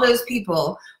listen to all those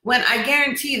people, when I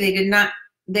guarantee they did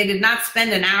not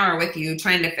spend an hour with you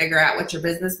trying to figure out what your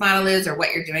business model is or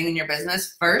what you're doing in your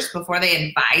business first before they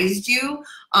advised you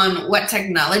on what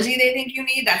technology they think you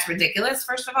need. That's ridiculous,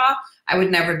 first of all. I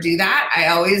would never do that. I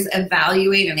always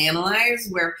evaluate and analyze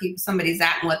where somebody's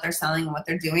at and what they're selling and what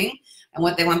they're doing and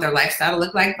what they want their lifestyle to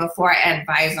look like before I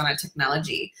advise on a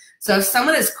technology. So if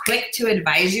someone is quick to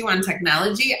advise you on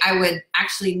technology, I would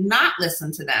actually not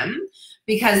listen to them,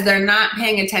 because they're not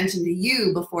paying attention to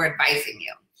you before advising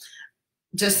you.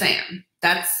 Just saying.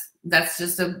 That's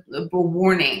just a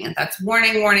warning. That's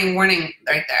warning, warning, warning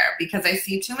right there, because I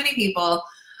see too many people,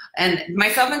 and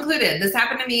myself included. This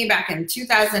happened to me back in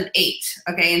 2008.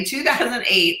 Okay, in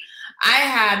 2008, I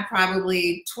had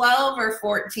probably 12 or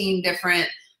 14 different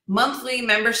monthly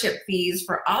membership fees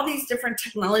for all these different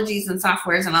technologies and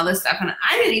softwares and all this stuff, and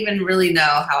I didn't even really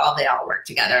know how they all work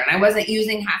together, and I wasn't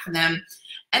using half of them.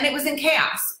 And it was in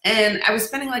chaos. And I was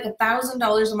spending like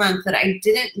 $1,000 a month that I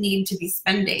didn't need to be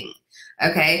spending,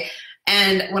 okay?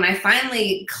 And when I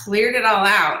finally cleared it all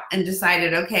out and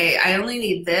decided, okay, I only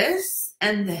need this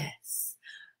and this,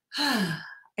 I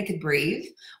could breathe.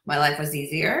 My life was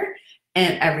easier.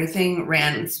 and everything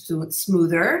ran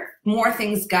smoother. More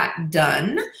things got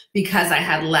done because I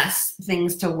had less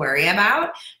things to worry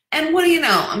about. And what do you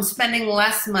know? I'm spending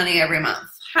less money every month.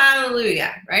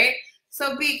 Hallelujah, right?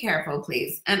 So be careful,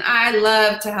 please. And I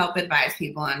love to help advise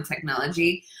people on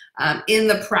technology in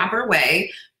the proper way,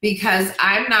 because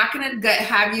I'm not going to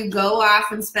have you go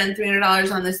off and spend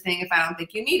 $300 on this thing if I don't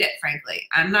think you need it, frankly.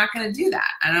 I'm not going to do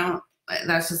that.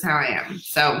 That's just how I am.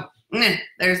 So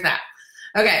there's that.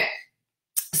 Okay.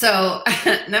 So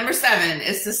number 7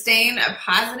 is sustain a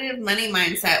positive money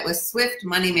mindset with swift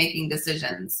money-making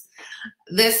decisions.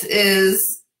 This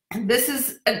is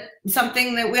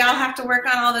something that we all have to work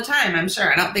on all the time, I'm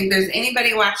sure. I don't think there's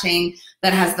anybody watching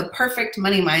that has the perfect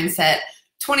money mindset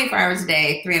 24 hours a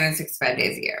day, 365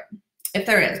 days a year. If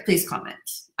there is, please comment.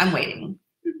 I'm waiting.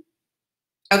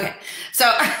 Okay,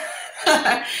 so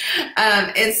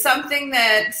it's something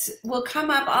that will come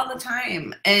up all the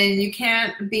time, and you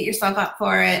can't beat yourself up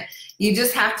for it. You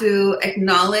just have to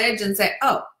acknowledge and say,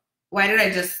 oh, why did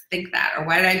I just think that? Or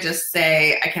why did I just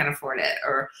say I can't afford it?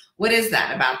 Or what is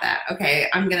that about that? Okay,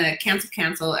 I'm going to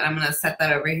cancel, and I'm going to set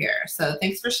that over here. So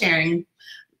thanks for sharing,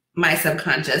 my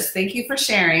subconscious. Thank you for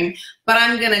sharing, but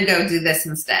I'm going to go do this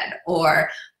instead. Or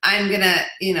I'm going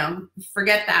to,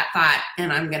 forget that thought,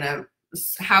 and I'm going to,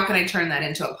 how can I turn that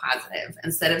into a positive?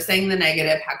 Instead of saying the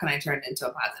negative, how can I turn it into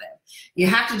a positive? You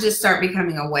have to just start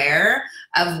becoming aware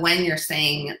of when you're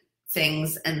saying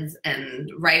things and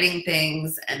writing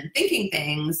things and thinking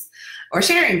things or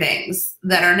sharing things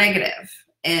that are negative.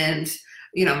 And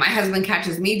my husband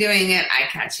catches me doing it. I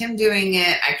catch him doing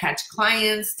it. I catch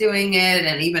clients doing it.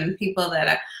 And even people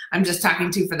that I'm just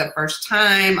talking to for the first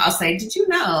time, I'll say, did you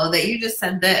know that you just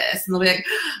said this? And they'll be like,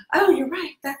 oh, you're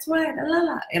right. That's why. La, la,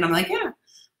 la. And I'm like, yeah,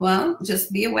 well,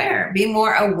 just be aware. Be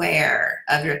more aware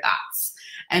of your thoughts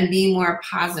and be more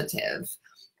positive.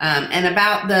 And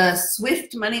about the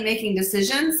swift money-making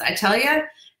decisions, I tell you,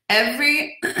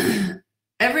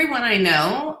 everyone I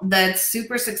know that's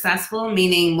super successful,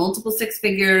 meaning multiple 6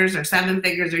 figures or 7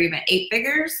 figures or even 8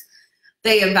 figures,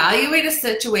 they evaluate a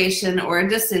situation or a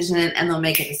decision and they'll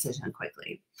make a decision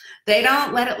quickly. They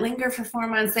don't let it linger for 4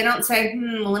 months. They don't say,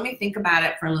 well, let me think about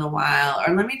it for a little while,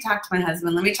 or let me talk to my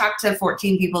husband. Let me talk to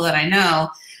 14 people that I know,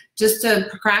 just to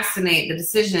procrastinate the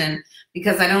decision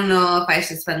because I don't know if I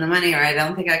should spend the money, or I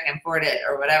don't think I can afford it,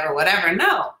 or whatever.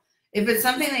 No, if it's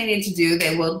something they need to do,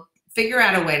 they will figure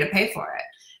out a way to pay for it.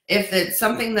 If it's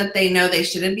something that they know they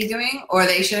shouldn't be doing, or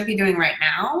they shouldn't be doing right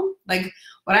now, like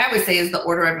what I always say is the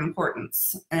order of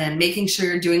importance, and making sure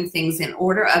you're doing things in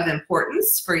order of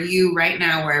importance for you right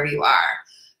now, wherever you are.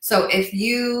 So if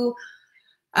you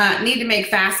need to make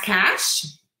fast cash,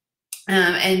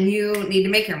 and you need to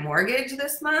make your mortgage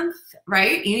this month,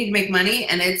 right? You need to make money,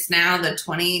 and it's now the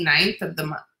 29th of the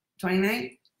month,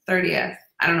 29th, 30th.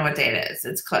 I don't know what day it is.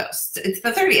 It's close. It's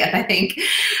the 30th, I think.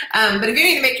 But if you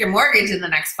need to make your mortgage in the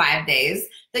next 5 days,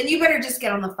 then you better just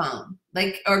get on the phone,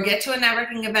 or get to a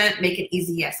networking event, make an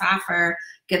easy yes offer,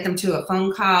 get them to a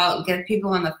phone call, get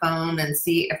people on the phone and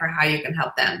see if or how you can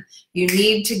help them. You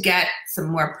need to get some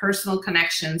more personal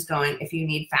connections going if you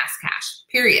need fast cash,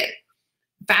 period.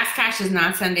 Fast cash is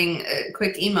not sending a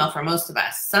quick email for most of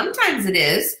us. Sometimes it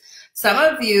is. Some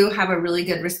of you have a really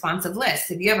good responsive list.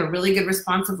 If you have a really good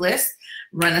responsive list,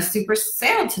 run a super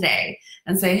sale today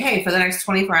and say, hey, for the next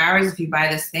 24 hours, if you buy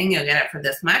this thing, you'll get it for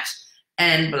this much,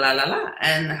 and blah, blah, blah.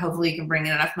 And hopefully you can bring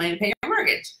in enough money to pay your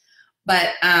mortgage. But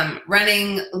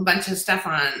running a bunch of stuff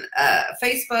on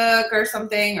Facebook or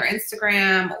something, or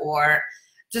Instagram, or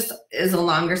just is a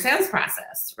longer sales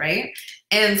process, right?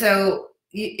 And so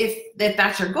if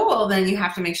that's your goal, then you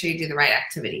have to make sure you do the right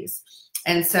activities.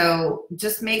 And so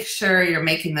just make sure you're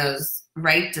making those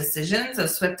right decisions,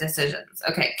 those swift decisions.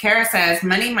 Okay, Kara says,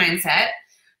 money mindset,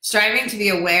 striving to be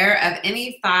aware of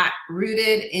any thought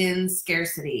rooted in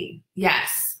scarcity.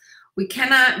 Yes, we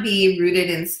cannot be rooted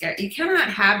in scarcity. You cannot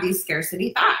have these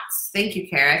scarcity thoughts. Thank you,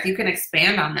 Kara. If you can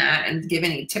expand on that and give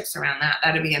any tips around that,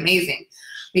 that'd be amazing.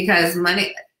 Because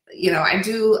money, I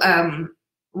do,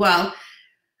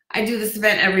 I do this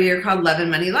event every year called Love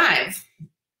and Money Live,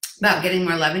 about getting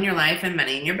more love in your life and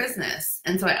money in your business.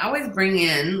 And so I always bring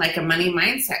in like a money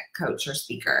mindset coach or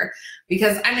speaker,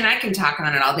 because I can talk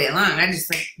on it all day long. I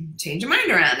just change your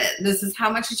mind around it. This is how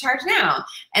much you charge now.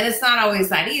 And it's not always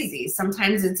that easy.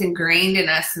 Sometimes it's ingrained in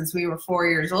us since we were 4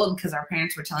 years old, because our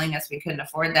parents were telling us we couldn't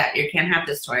afford that. You can't have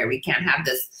this toy. We can't have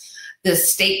this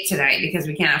steak tonight because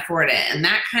we can't afford it. And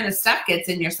that kind of stuff gets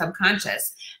in your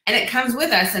subconscious. And it comes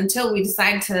with us until we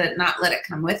decide to not let it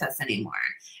come with us anymore.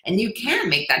 And you can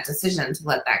make that decision to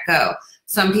let that go.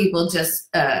 Some people just,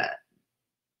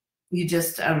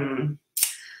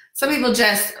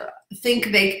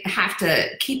 think they have to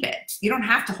keep it. You don't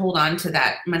have to hold on to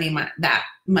that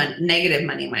negative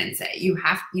money mindset. You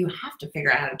have to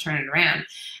figure out how to turn it around,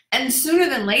 and sooner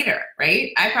than later,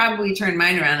 right? I probably turned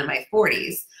mine around in my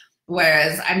 40s,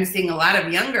 whereas I'm seeing a lot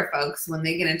of younger folks when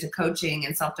they get into coaching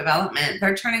and self-development,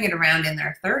 they're turning it around in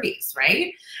their 30s,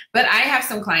 right? But I have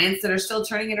some clients that are still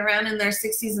turning it around in their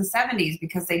 60s and 70s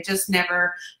because they just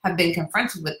never have been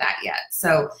confronted with that yet.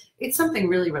 So it's something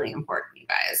really, really important, you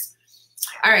guys.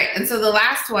 All right, and so the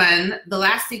last one, the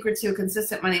last secret to a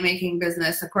consistent money-making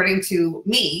business, according to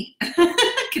me,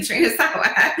 Katrina Sawa,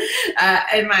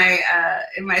 in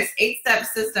my 8-step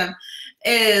system,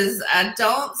 is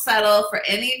don't settle for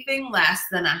anything less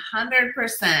than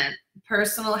 100%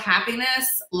 personal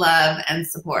happiness, love, and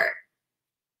support.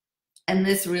 And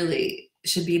this really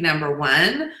should be number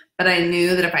one, but I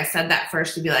knew that if I said that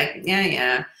first, you'd be like,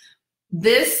 yeah.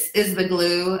 This is the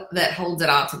glue that holds it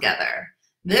all together.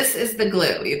 This is the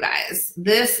glue, you guys.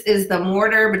 This is the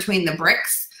mortar between the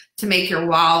bricks to make your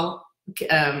wall,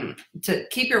 to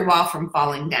keep your wall from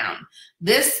falling down.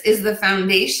 This is the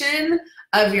foundation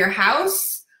of your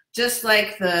house, just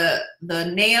like the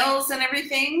nails and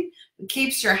everything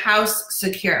keeps your house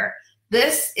secure.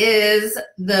 This is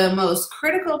the most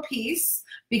critical piece,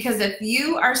 because if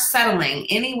you are settling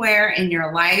anywhere in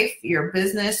your life, your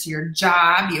business, your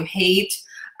job you hate,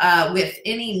 with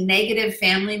any negative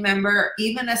family member,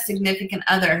 even a significant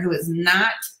other who is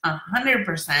not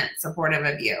 100% supportive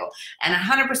of you and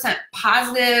 100%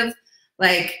 positive,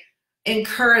 like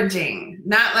encouraging,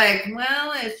 not like,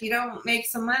 well, if you don't make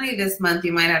some money this month,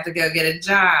 you might have to go get a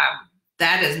job.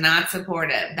 That is not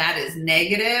supportive. That is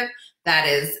negative. That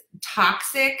is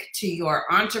toxic to your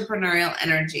entrepreneurial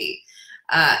energy.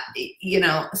 You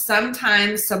know,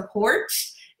 sometimes support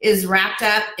is wrapped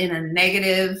up in a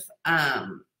negative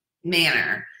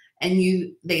manner, and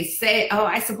they say, oh,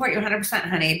 I support you 100%,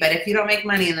 honey, but if you don't make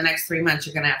money in the next 3 months,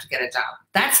 you're gonna have to get a job.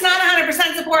 That's not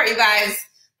 100% support, you guys.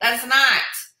 That's not.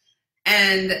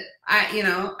 And I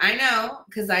know,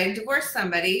 because I divorced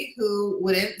somebody who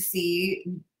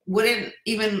didn't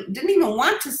even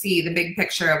want to see the big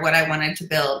picture of what I wanted to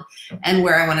build and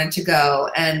where I wanted to go,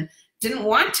 and didn't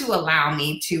want to allow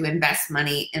me to invest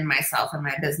money in myself and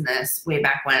my business way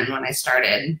back when I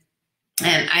started.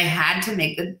 And I had to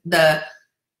make the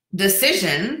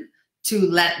decision to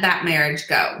let that marriage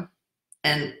go.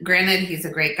 And granted, he's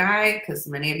a great guy, because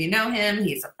many of you know him.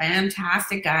 He's a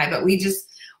fantastic guy. But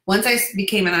once I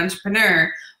became an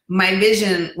entrepreneur, my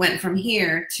vision went from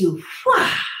here to,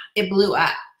 it blew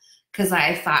up. Because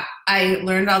I thought, I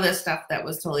learned all this stuff that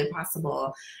was totally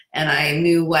possible, and I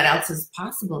knew what else is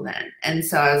possible then. And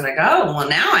so I was like, oh, well,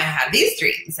 now I have these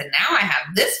dreams, and now I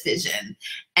have this vision,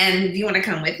 and do you want to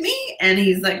come with me? And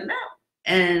he's like, no.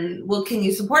 And, well, can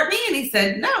you support me? And he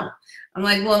said, no. I'm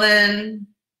like, well, then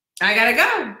I got to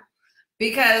go,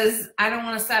 because I don't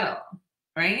want to settle,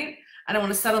 right? I don't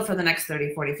want to settle for the next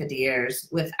 30, 40, 50 years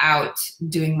without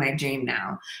doing my dream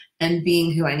now and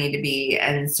being who I need to be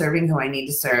and serving who I need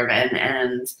to serve,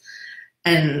 and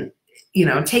you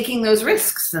know, taking those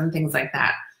risks and things like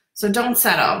that. So don't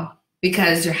settle,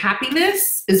 because your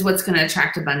happiness is what's going to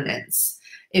attract abundance.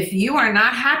 If you are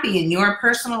not happy in your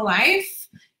personal life,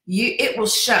 it will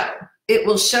show. It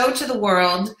will show to the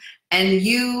world, and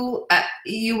you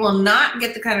will not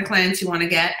get the kind of clients you want to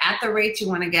get at the rate you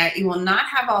want to get. You will not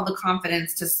have all the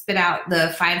confidence to spit out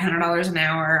the $500 an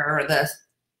hour or the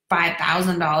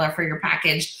 $5,000 for your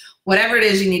package, whatever it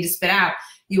is you need to spit out.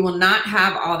 You will not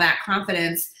have all that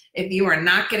confidence if you are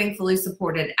not getting fully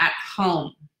supported at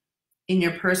home in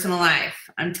your personal life.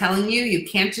 I'm telling you, you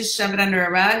can't just shove it under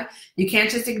a rug. You can't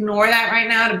just ignore that right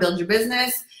now to build your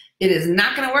business. It is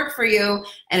not going to work for you,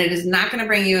 and it is not going to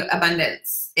bring you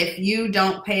abundance if you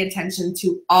don't pay attention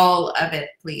to all of it,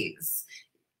 please.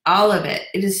 All of it.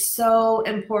 It is so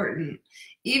important.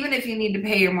 Even if you need to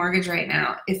pay your mortgage right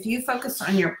now, if you focus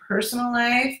on your personal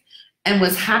life and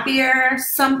was happier,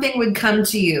 something would come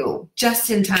to you just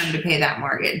in time to pay that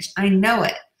mortgage. I know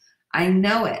it. I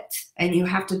know it. And you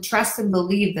have to trust and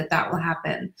believe that that will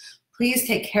happen. Please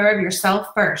take care of yourself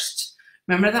first.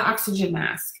 Remember the oxygen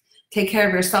mask. Take care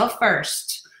of yourself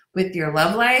first with your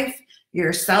love life,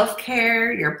 your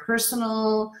self-care, your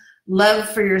personal love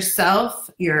for yourself,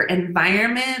 your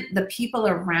environment, the people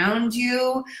around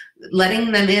you,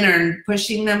 letting them in or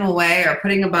pushing them away, or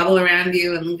putting a bubble around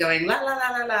you and going, la, la,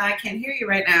 la, la, la, I can't hear you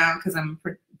right now because I'm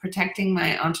protecting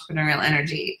my entrepreneurial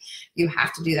energy. You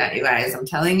have to do that, you guys. I'm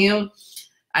telling you,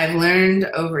 I've learned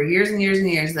over years and years and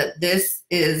years that this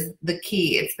is the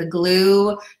key. It's the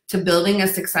glue to building a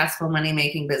successful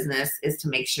money-making business, is to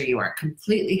make sure you are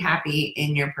completely happy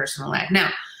in your personal life. Now,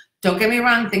 Don't get me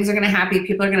wrong, things are going to happen.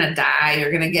 People are going to die.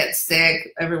 You're going to get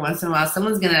sick every once in a while.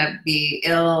 Someone's going to be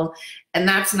ill, and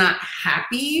that's not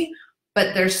happy,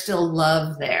 but there's still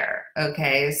love there,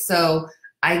 okay? So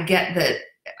I get that.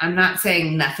 I'm not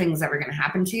saying nothing's ever going to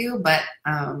happen to you, but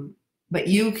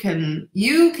you can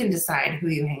decide who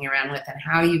you hang around with and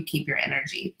how you keep your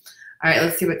energy. All right,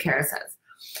 let's see what Kara says.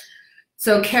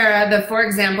 So Kara, for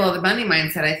example of the money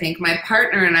mindset, I think my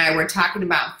partner and I were talking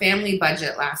about family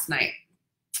budget last night.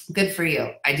 Good for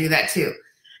you. I do that too.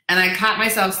 And I caught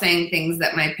myself saying things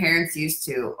that my parents used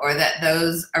to, or that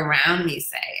those around me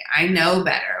say. I know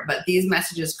better, but these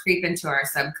messages creep into our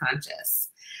subconscious.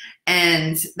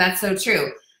 And that's so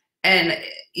true. And,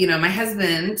 you know, my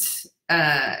husband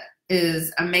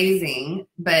is amazing,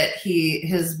 but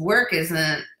his work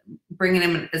isn't bringing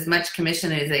him as much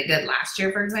commission as they did last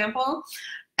year, for example.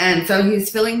 And so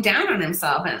he's feeling down on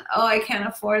himself and, oh, I can't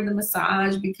afford the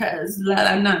massage because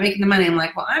I'm not making the money. I'm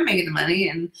like, well, I'm making the money,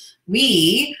 and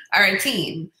we are a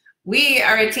team. We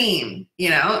are a team,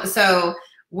 you know? So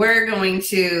we're going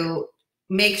to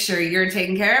make sure you're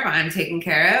taken care of, I'm taken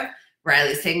care of,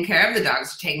 Riley's taken care of, the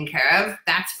dogs are taken care of.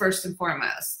 That's first and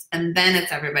foremost. And then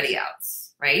it's everybody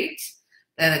else, right?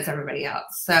 Then it's everybody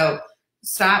else. So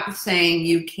stop saying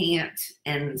you can't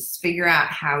and figure out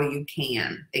how you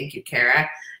can. Thank you, Kara.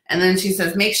 And then she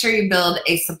says, make sure you build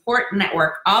a support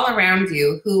network all around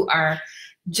you who are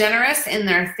generous in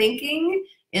their thinking,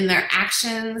 in their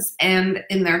actions, and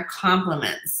in their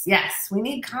compliments. Yes, we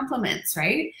need compliments,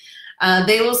 right?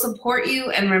 They will support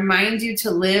you and remind you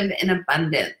to live in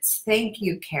abundance. Thank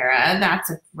you, Kara. That's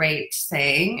a great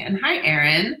saying. And hi,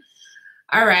 Erin.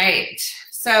 All right.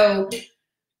 So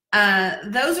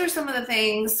those are some of the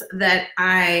things that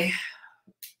I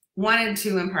wanted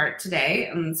to impart today.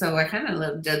 And so I kind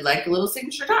of did like a little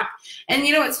signature talk. And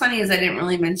you know what's funny is I didn't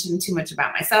really mention too much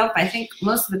about myself. I think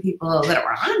most of the people that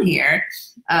were on here,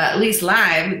 at least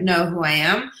live, know who I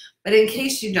am. But in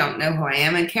case you don't know who I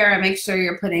am, and Kara, make sure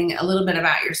you're putting a little bit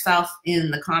about yourself in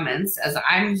the comments as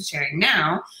I'm sharing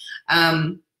now.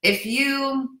 If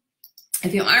you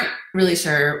aren't really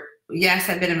sure, yes,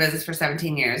 I've been in business for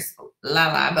 17 years,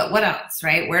 but what else,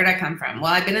 right? Where did I come from?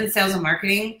 Well, I've been in sales and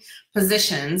marketing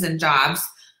positions and jobs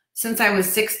since I was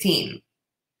 16.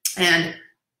 And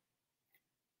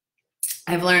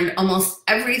I've learned almost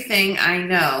everything I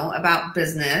know about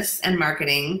business and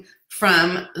marketing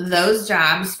from those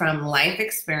jobs, from life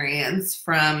experience,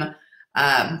 from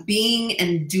being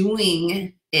and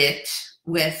doing it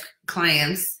with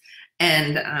clients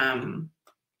and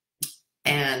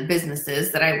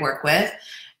businesses that I work with.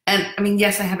 And I mean,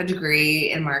 yes, I have a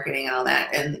degree in marketing and all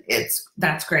that, and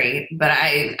that's great. But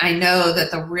I know that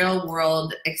the real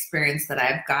world experience that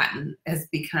I've gotten has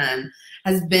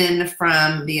been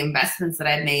from the investments that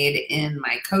I've made in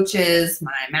my coaches,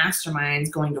 my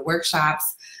masterminds, going to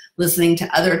workshops, listening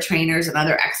to other trainers and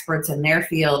other experts in their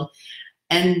field,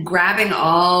 and grabbing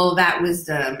all that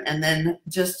wisdom and then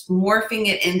just morphing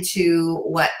it into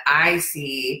what I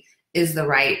see is the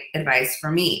right advice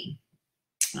for me.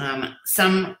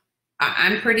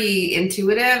 I'm pretty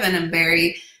intuitive, and I'm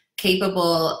very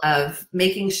capable of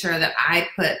making sure that I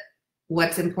put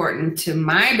what's important to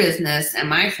my business and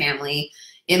my family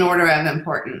in order of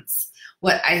importance.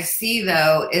 What I see,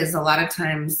 though, is a lot of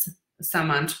times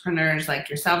some entrepreneurs like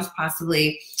yourselves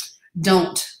possibly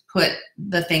don't put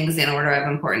the things in order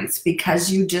of importance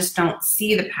because you just don't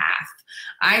see the path.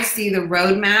 I see the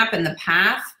roadmap and the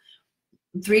path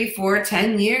 3, 4,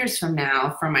 10 years from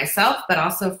now for myself, but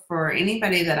also for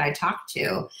anybody that I talk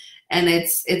to. And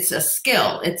it's a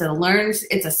skill. It's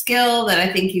a skill that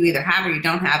I think you either have or you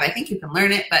don't have. I think you can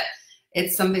learn it, but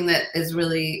it's something that is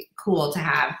really cool to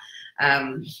have.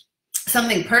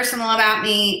 Something personal about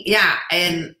me. Yeah.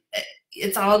 And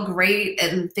it's all great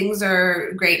and things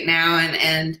are great now.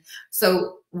 And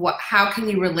so how can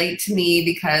you relate to me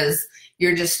because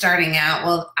you're just starting out?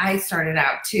 Well, I started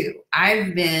out too.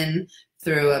 I've been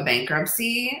through a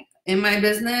bankruptcy in my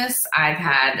business. I've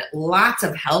had lots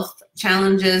of health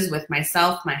challenges with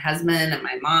myself, my husband, and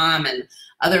my mom, and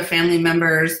other family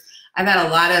members. I've had a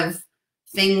lot of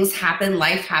things happen.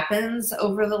 Life happens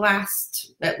over the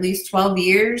last at least 12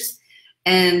 years.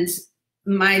 And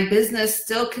my business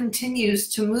still continues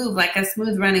to move like a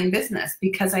smooth running business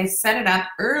because I set it up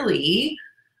early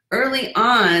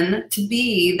on to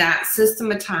be that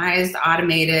systematized,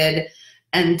 automated,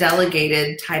 and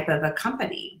delegated type of a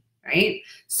company, right?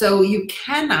 So you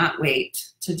cannot wait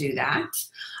to do that.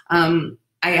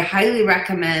 I highly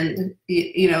recommend,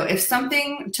 if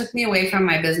something took me away from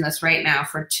my business right now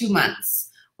for 2 months,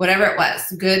 whatever it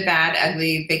was, good, bad,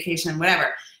 ugly, vacation,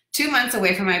 whatever, 2 months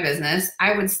away from my business,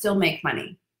 I would still make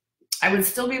money. I would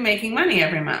still be making money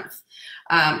every month.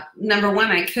 Number one,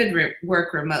 I could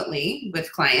work remotely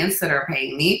with clients that are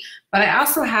paying me, but I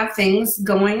also have things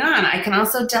going on. I can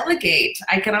also delegate.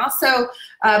 I can also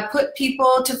put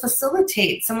people to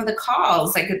facilitate some of the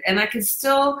calls. I could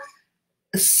still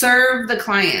serve the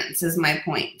clients is my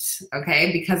point,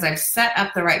 okay? Because I've set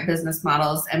up the right business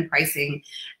models and pricing,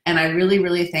 and I really,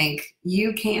 really think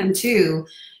you can too.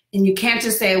 And you can't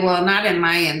just say, well, not in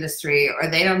my industry, or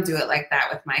they don't do it like that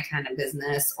with my kind of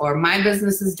business, or my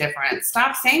business is different.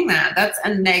 Stop saying that. That's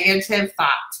a negative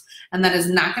thought, and that is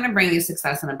not going to bring you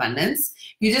success and abundance.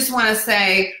 You just want to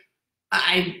say,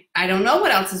 I don't know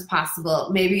what else is possible.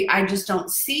 Maybe I just don't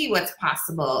see what's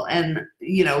possible, and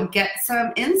get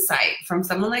some insight from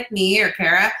someone like me or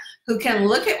Kara, who can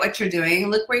look at what you're doing,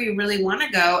 look where you really want to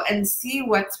go, and see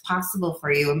what's possible for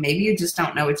you. And maybe you just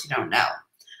don't know what you don't know.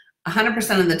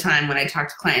 100% of the time when I talk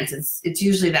to clients, it's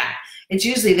usually that. It's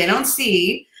usually they don't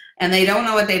see and they don't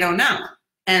know what they don't know.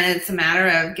 And it's a matter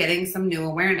of getting some new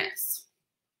awareness.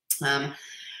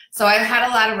 So I've had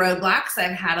a lot of roadblocks.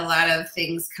 I've had a lot of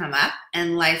things come up,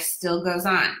 and life still goes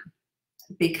on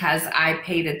because I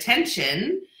paid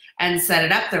attention and set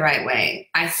it up the right way.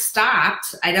 I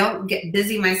stopped. I don't get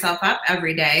busy myself up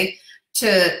every day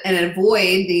and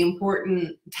avoid the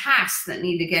important tasks that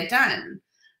need to get done.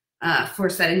 For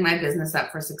setting my business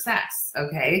up for success,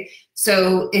 okay?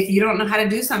 So if you don't know how to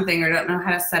do something or don't know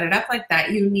how to set it up like that,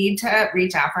 you need to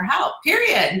reach out for help,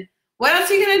 period. What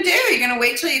else are you gonna do? You're gonna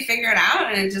wait till you figure it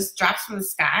out and it just drops from the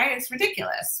sky? It's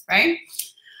ridiculous, right?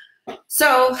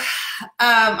 So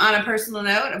on a personal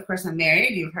note, of course, I'm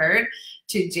married, you've heard,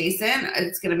 to Jason.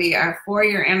 It's gonna be our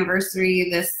 4-year anniversary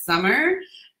this summer.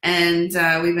 And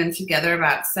we've been together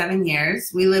about 7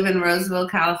 years. We live in Roseville,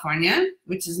 California,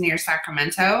 which is near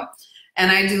Sacramento.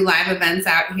 And I do live events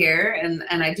out here, and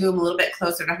I do them a little bit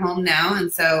closer to home now.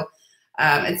 And so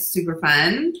it's super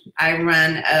fun. I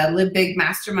run a Live Big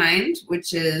Mastermind,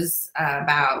 which is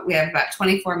we have about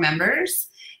 24 members.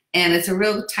 And it's a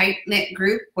real tight-knit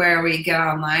group where we get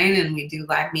online and we do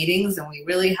live meetings, and we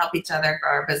really help each other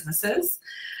grow our businesses.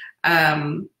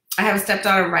 I have a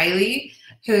stepdaughter, Riley,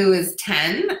 who is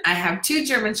 10. I have 2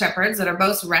 German Shepherds that are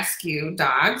both rescue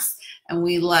dogs, and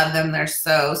we love them. They're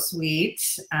so sweet.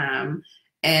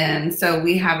 And so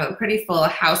we have a pretty full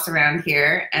house around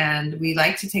here, and we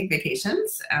like to take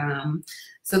vacations.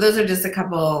 So those are just a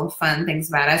couple fun things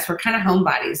about us. We're kind of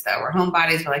homebodies, though. We're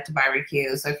homebodies. We like to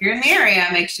barbecue. So if you're in the area,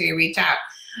 make sure you reach out.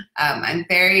 I'm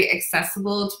very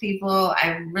accessible to people.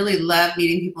 I really love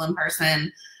meeting people in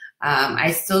person.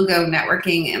 I still go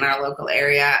networking in our local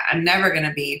area. I'm never going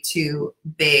to be too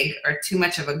big or too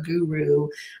much of a guru,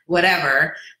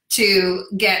 whatever, to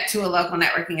get to a local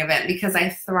networking event, because I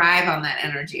thrive on that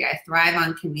energy. I thrive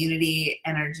on community,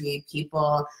 energy,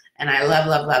 people, and I love,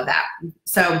 love, love that.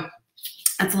 So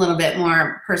that's a little bit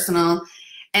more personal.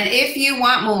 And if you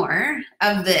want more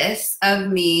of this, of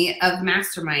me, of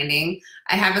masterminding,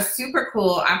 I have a super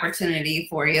cool opportunity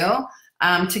for you.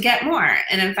 To get more.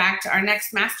 And in fact, our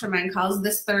next mastermind call is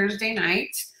this Thursday night,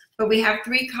 but we have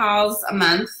 3 calls a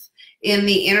month in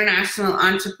the International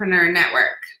Entrepreneur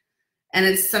Network. And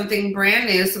it's something brand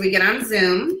new. So we get on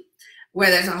Zoom,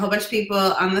 where there's a whole bunch of people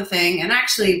on the thing. And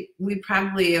actually, we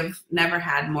probably have never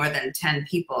had more than 10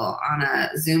 people on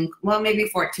a Zoom, well, maybe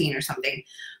 14 or something.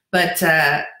 But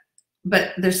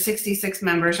there's 66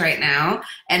 members right now,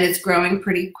 and it's growing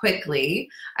pretty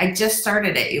quickly. I just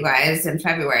started it, you guys, in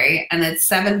February, and it's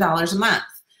 $7 a month.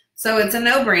 So it's a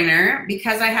no-brainer.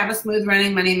 Because I have a smooth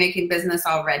running money-making business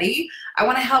already, I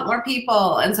want to help more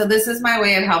people. And so this is my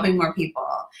way of helping more people.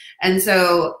 And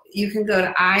so you can go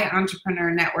to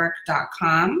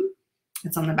iEntrepreneurNetwork.com.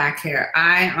 It's on the back here,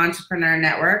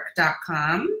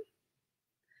 iEntrepreneurNetwork.com.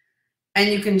 And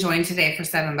you can join today for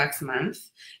 $7 a month.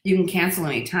 You can cancel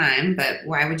anytime, but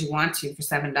why would you want to for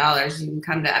 $7? You can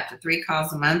come to up to 3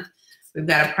 calls a month. We've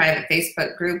got a private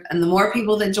Facebook group, and the more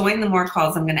people that join, the more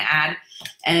calls I'm gonna add.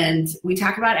 And we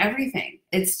talk about everything.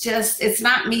 It's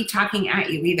not me talking at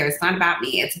you either. It's not about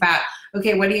me. It's about,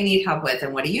 okay, what do you need help with,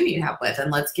 and what do you need help with? And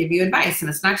let's give you advice. And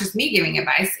it's not just me giving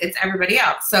advice, it's everybody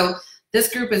else. So this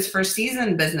group is for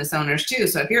seasoned business owners too.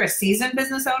 So if you're a seasoned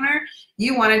business owner,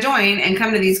 you want to join and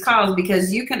come to these calls,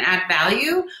 because you can add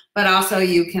value, but also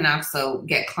you can also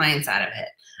get clients out of it.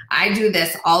 I do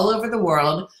this all over the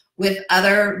world with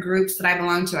other groups that I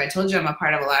belong to. I told you I'm a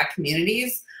part of a lot of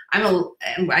communities. I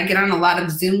get on a lot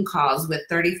of Zoom calls with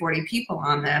 30, 40 people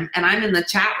on them, and I'm in the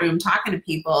chat room talking to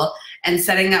people and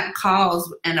setting up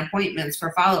calls and appointments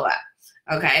for follow-up.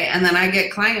 Okay, and then I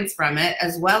get clients from it,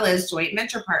 as well as joint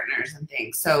venture partners and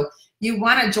things. So you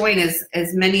want to join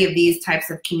as many of these types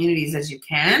of communities as you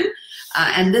can.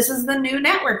 And this is the new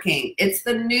networking. It's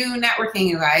the new networking,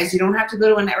 you guys. You don't have to go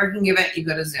to a networking event. You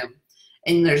go to Zoom.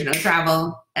 And there's no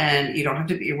travel, and you don't have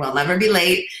to be, you will never be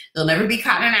late. You'll never be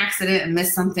caught in an accident and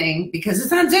miss something because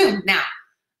it's on Zoom. Now,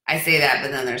 I say that, but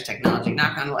then there's technology,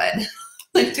 knock on wood,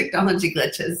 like technology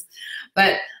glitches.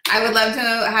 But I would love to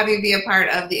have you be a part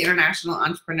of the International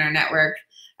Entrepreneur Network.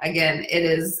 Again, it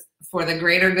is for the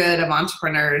greater good of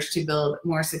entrepreneurs to build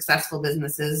more successful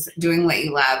businesses doing what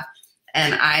you love.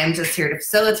 And I am just here to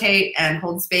facilitate and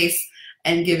hold space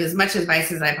and give as much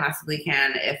advice as I possibly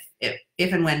can if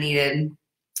and when needed.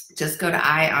 Just go to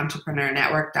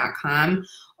iEntrepreneurNetwork.com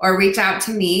or reach out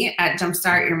to me at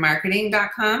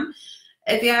jumpstartyourmarketing.com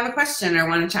if you have a question or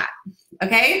want to chat.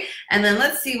 Okay? And then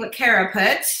let's see what Kara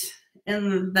put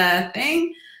in the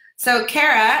thing. So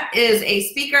Kara is a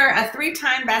speaker, a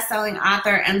 3-time best-selling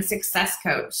author, and success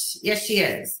coach. Yes, she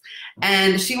is.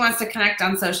 And she wants to connect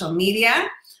on social media.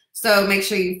 So make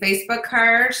sure you Facebook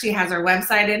her. She has her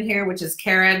website in here, which is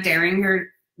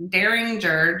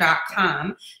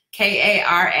KaraDeringer.com,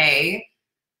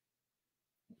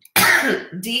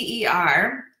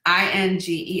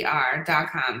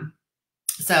 KaraDeringer.com.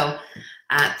 So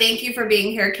thank you for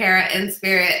being here, Kara, in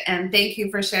spirit, and thank you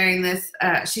for sharing this.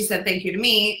 She said thank you to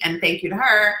me, and thank you to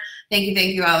her. Thank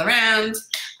you all around.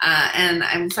 And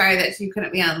I'm sorry that you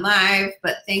couldn't be on live,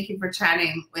 but thank you for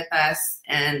chatting with us.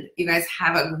 And you guys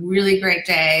have a really great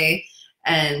day,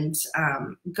 and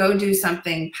go do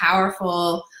something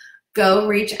powerful. Go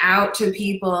reach out to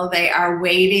people. They are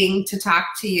waiting to talk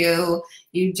to you.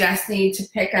 You just need to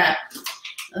pick up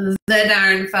the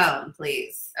darn phone,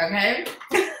 please. Okay?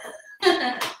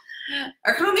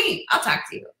 Or call me. I'll talk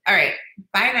to you. All right.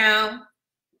 Bye now.